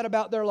would want that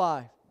about their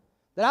life?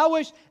 That I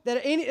wish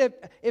that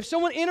if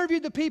someone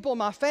interviewed the people in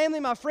my family,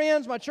 my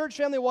friends, my church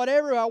family,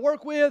 whatever who I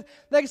work with,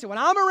 they can say, when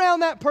I'm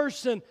around that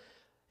person,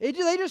 they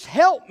just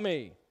help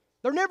me.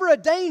 They're never a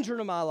danger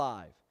to my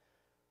life.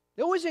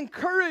 They always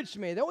encourage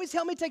me. They always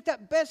help me take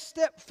that best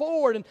step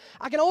forward. And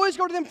I can always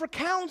go to them for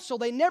counsel.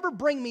 They never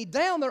bring me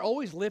down. They're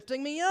always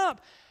lifting me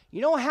up.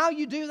 You know how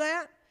you do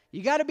that?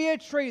 You got to be a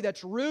tree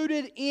that's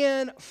rooted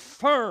in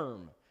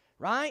firm,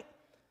 right?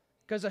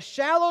 Because a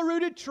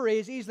shallow-rooted tree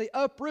is easily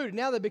uprooted.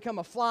 Now they become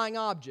a flying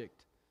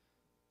object.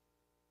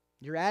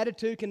 Your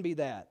attitude can be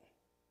that,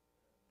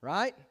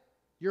 right?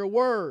 Your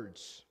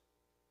words.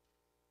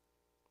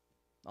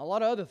 A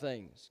lot of other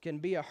things can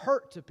be a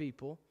hurt to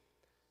people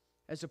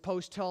as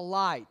opposed to a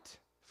light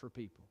for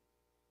people.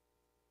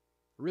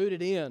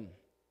 Rooted in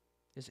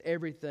is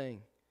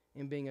everything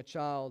in being a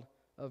child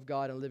of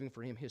God and living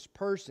for Him. His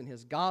person,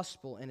 His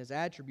gospel, and His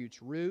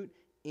attributes root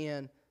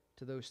into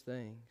those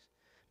things.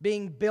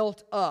 Being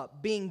built up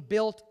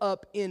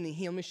in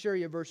Him. Let me share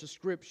you a verse of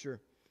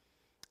Scripture.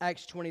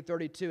 Acts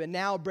 20:32. And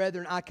now,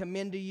 brethren, I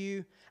commend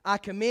you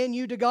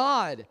to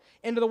God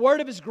and to the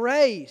word of His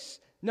grace.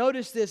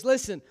 Notice this,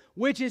 listen,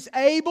 which is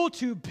able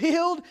to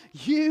build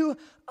you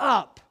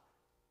up.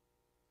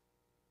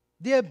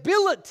 The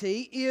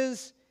ability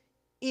is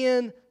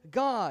in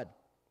God.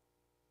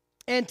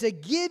 And to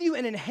give you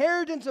an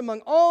inheritance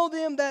among all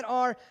them that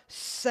are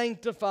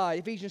sanctified.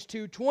 Ephesians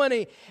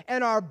 2:20.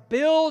 And are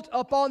built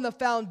upon the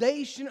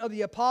foundation of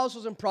the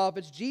apostles and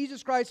prophets,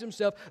 Jesus Christ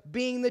Himself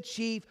being the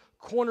chief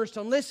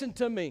cornerstone. Listen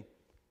to me.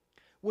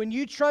 When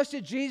you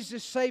trusted Jesus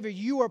as Savior,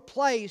 you were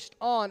placed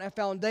on a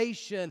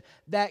foundation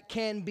that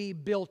can be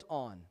built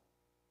on.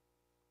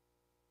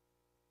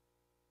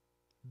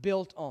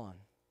 Built on.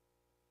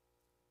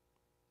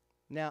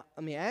 Now,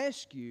 let me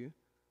ask you,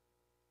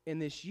 in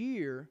this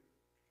year,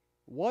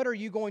 what are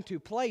you going to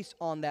place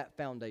on that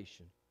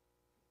foundation?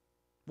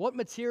 What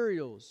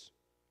materials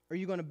are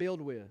you going to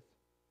build with?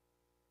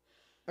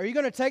 Are you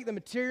going to take the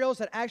materials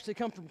that actually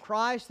come from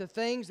Christ, the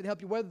things that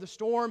help you weather the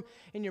storm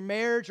in your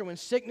marriage or when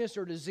sickness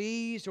or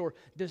disease or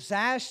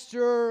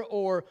disaster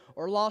or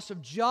loss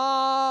of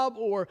job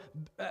or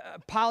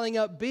piling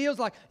up bills?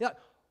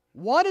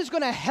 What is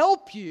going to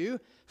help you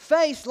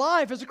face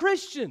life as a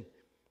Christian?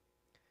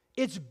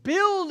 It's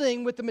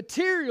building with the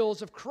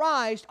materials of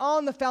Christ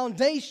on the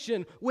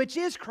foundation, which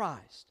is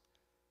Christ.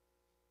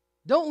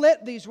 Don't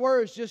let these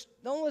words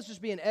don't let this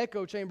just be an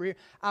echo chamber here.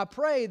 I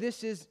pray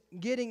this is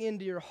getting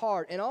into your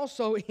heart and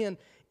also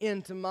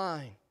into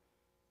mine.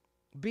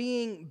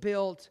 Being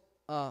built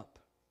up.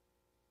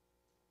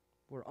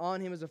 We're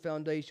on Him as a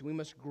foundation. We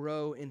must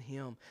grow in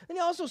Him. And He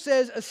also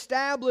says,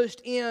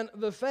 established in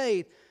the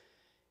faith.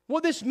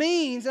 What this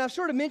means, and I've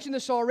sort of mentioned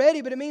this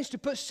already, but it means to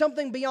put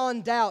something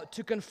beyond doubt,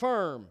 to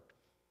confirm.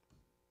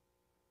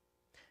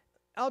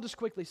 I'll just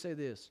quickly say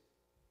this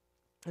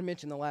and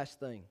mention the last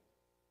thing.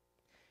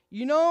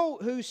 You know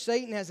who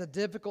Satan has a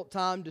difficult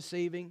time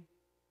deceiving?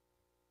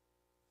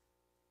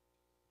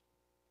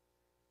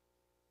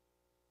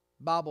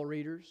 Bible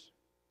readers.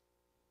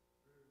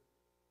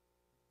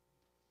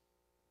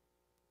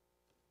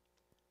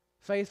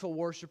 Faithful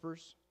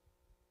worshipers.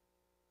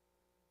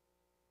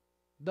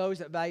 Those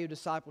that value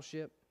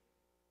discipleship.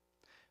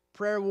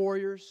 Prayer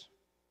warriors.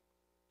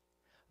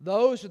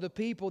 Those are the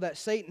people that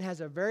Satan has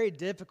a very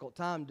difficult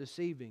time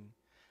deceiving.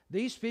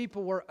 These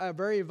people were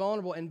very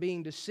vulnerable in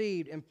being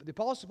deceived. And the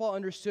Apostle Paul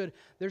understood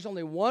there's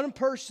only one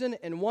person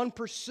and one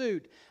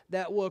pursuit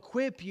that will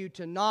equip you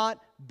to not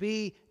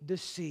be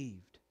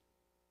deceived.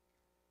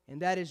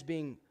 And that is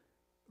being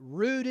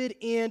rooted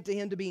into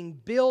Him, to being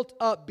built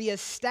up, be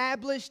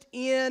established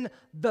in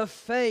the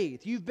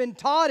faith. You've been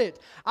taught it.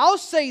 I'll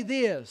say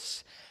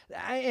this,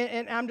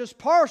 and I'm just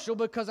partial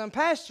because I'm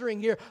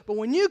pastoring here, but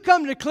when you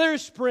come to Clear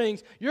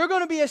Springs, you're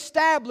going to be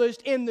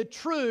established in the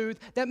truth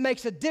that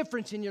makes a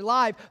difference in your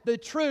life, the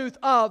truth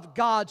of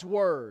God's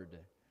Word,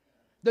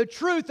 the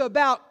truth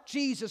about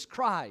Jesus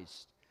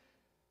Christ.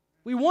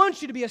 We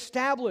want you to be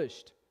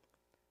established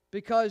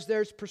because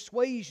there's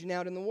persuasion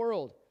out in the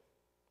world.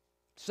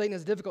 Satan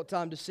has a difficult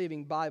time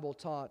deceiving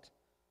Bible-taught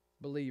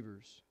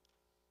believers.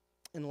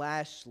 And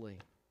lastly,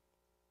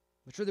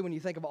 but truly when you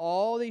think of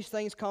all these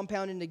things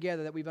compounding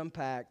together that we've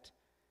unpacked,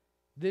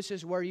 this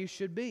is where you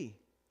should be,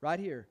 right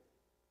here.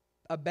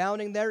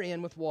 Abounding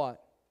therein with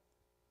what?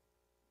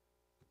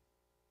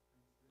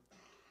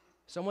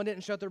 Someone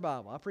didn't shut their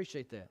Bible. I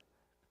appreciate that.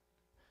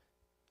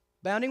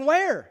 Abounding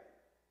where?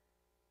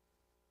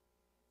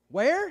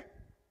 Where?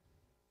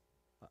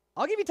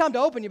 I'll give you time to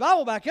open your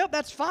Bible back up.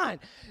 That's fine.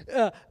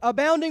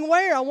 Abounding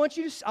where? I want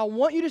you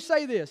to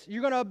say this.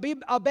 You're going to be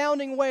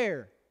abounding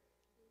where?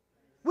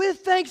 With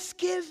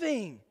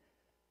thanksgiving.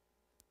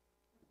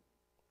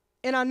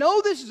 And I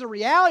know this is a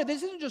reality.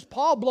 This isn't just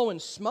Paul blowing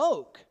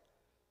smoke.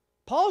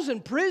 Paul's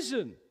in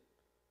prison,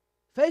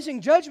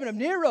 facing judgment of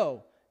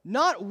Nero,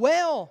 not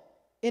well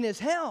in his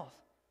health.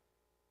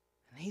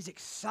 And he's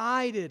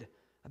excited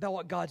about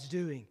what God's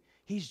doing.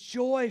 He's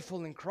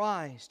joyful in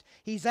Christ.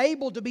 He's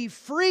able to be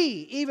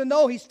free even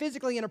though he's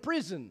physically in a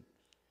prison.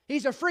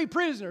 He's a free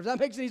prisoner, if that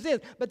makes any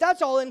sense. But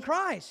that's all in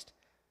Christ.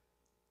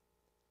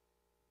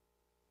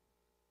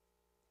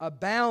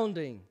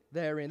 Abounding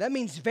therein. That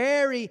means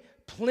very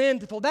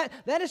plentiful. That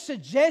is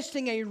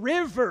suggesting a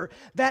river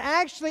that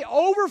actually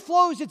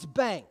overflows its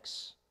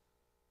banks.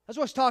 That's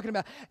what it's talking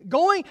about.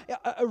 Going,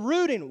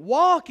 rooting,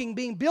 walking,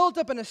 being built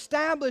up and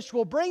established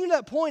will bring you to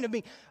that point of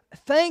being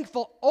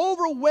thankful,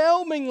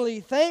 overwhelmingly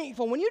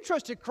thankful. When you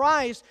trusted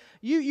Christ,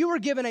 you were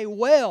given a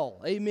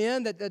well,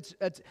 amen, that's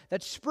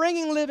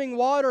springing living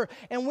water.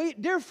 And we,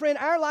 dear friend,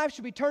 our life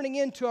should be turning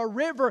into a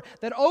river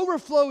that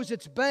overflows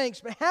its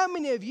banks. But how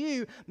many of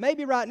you,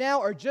 maybe right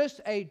now, are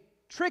just a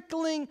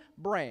trickling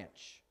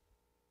branch?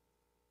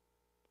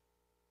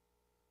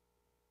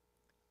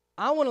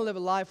 I want to live a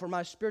life where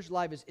my spiritual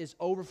life is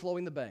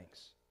overflowing the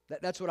banks.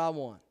 That's what I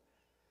want.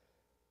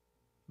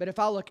 But if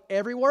I look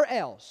everywhere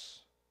else,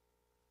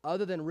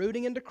 other than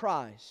rooting into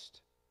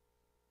Christ,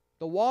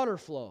 the water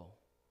flow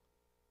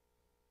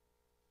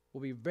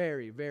will be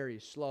very, very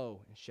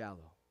slow and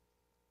shallow.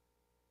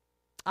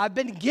 I've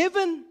been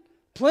given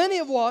plenty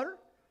of water.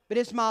 But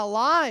it's my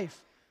life.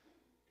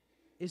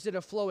 Is it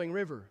a flowing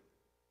river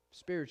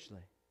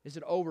spiritually? Is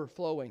it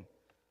overflowing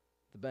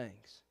the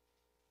banks?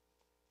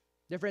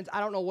 Dear friends,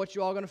 I don't know what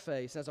you're all going to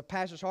face. As a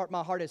pastor's heart,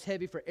 my heart is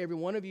heavy for every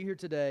one of you here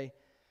today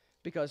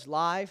because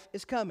life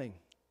is coming.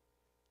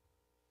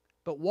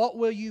 But what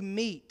will you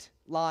meet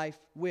life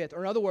with?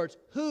 Or in other words,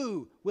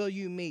 who will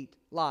you meet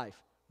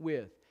life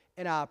with?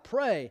 And I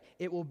pray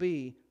it will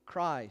be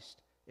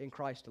Christ and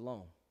Christ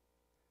alone.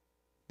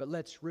 But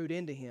let's root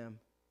into Him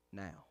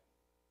now.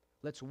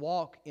 Let's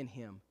walk in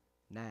Him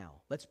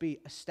now. Let's be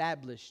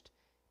established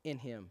in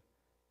Him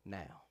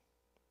now.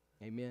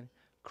 Amen.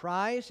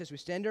 Christ, as we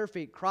stand to our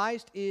feet,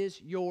 Christ is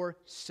your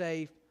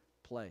safe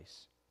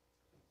place.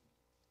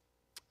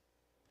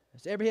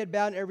 As every head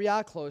bowed and every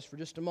eye closed for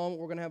just a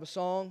moment, we're going to have a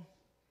song.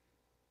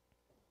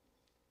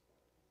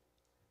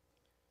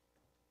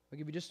 I'll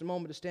give you just a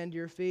moment to stand to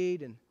your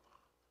feet and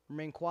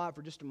remain quiet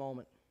for just a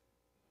moment.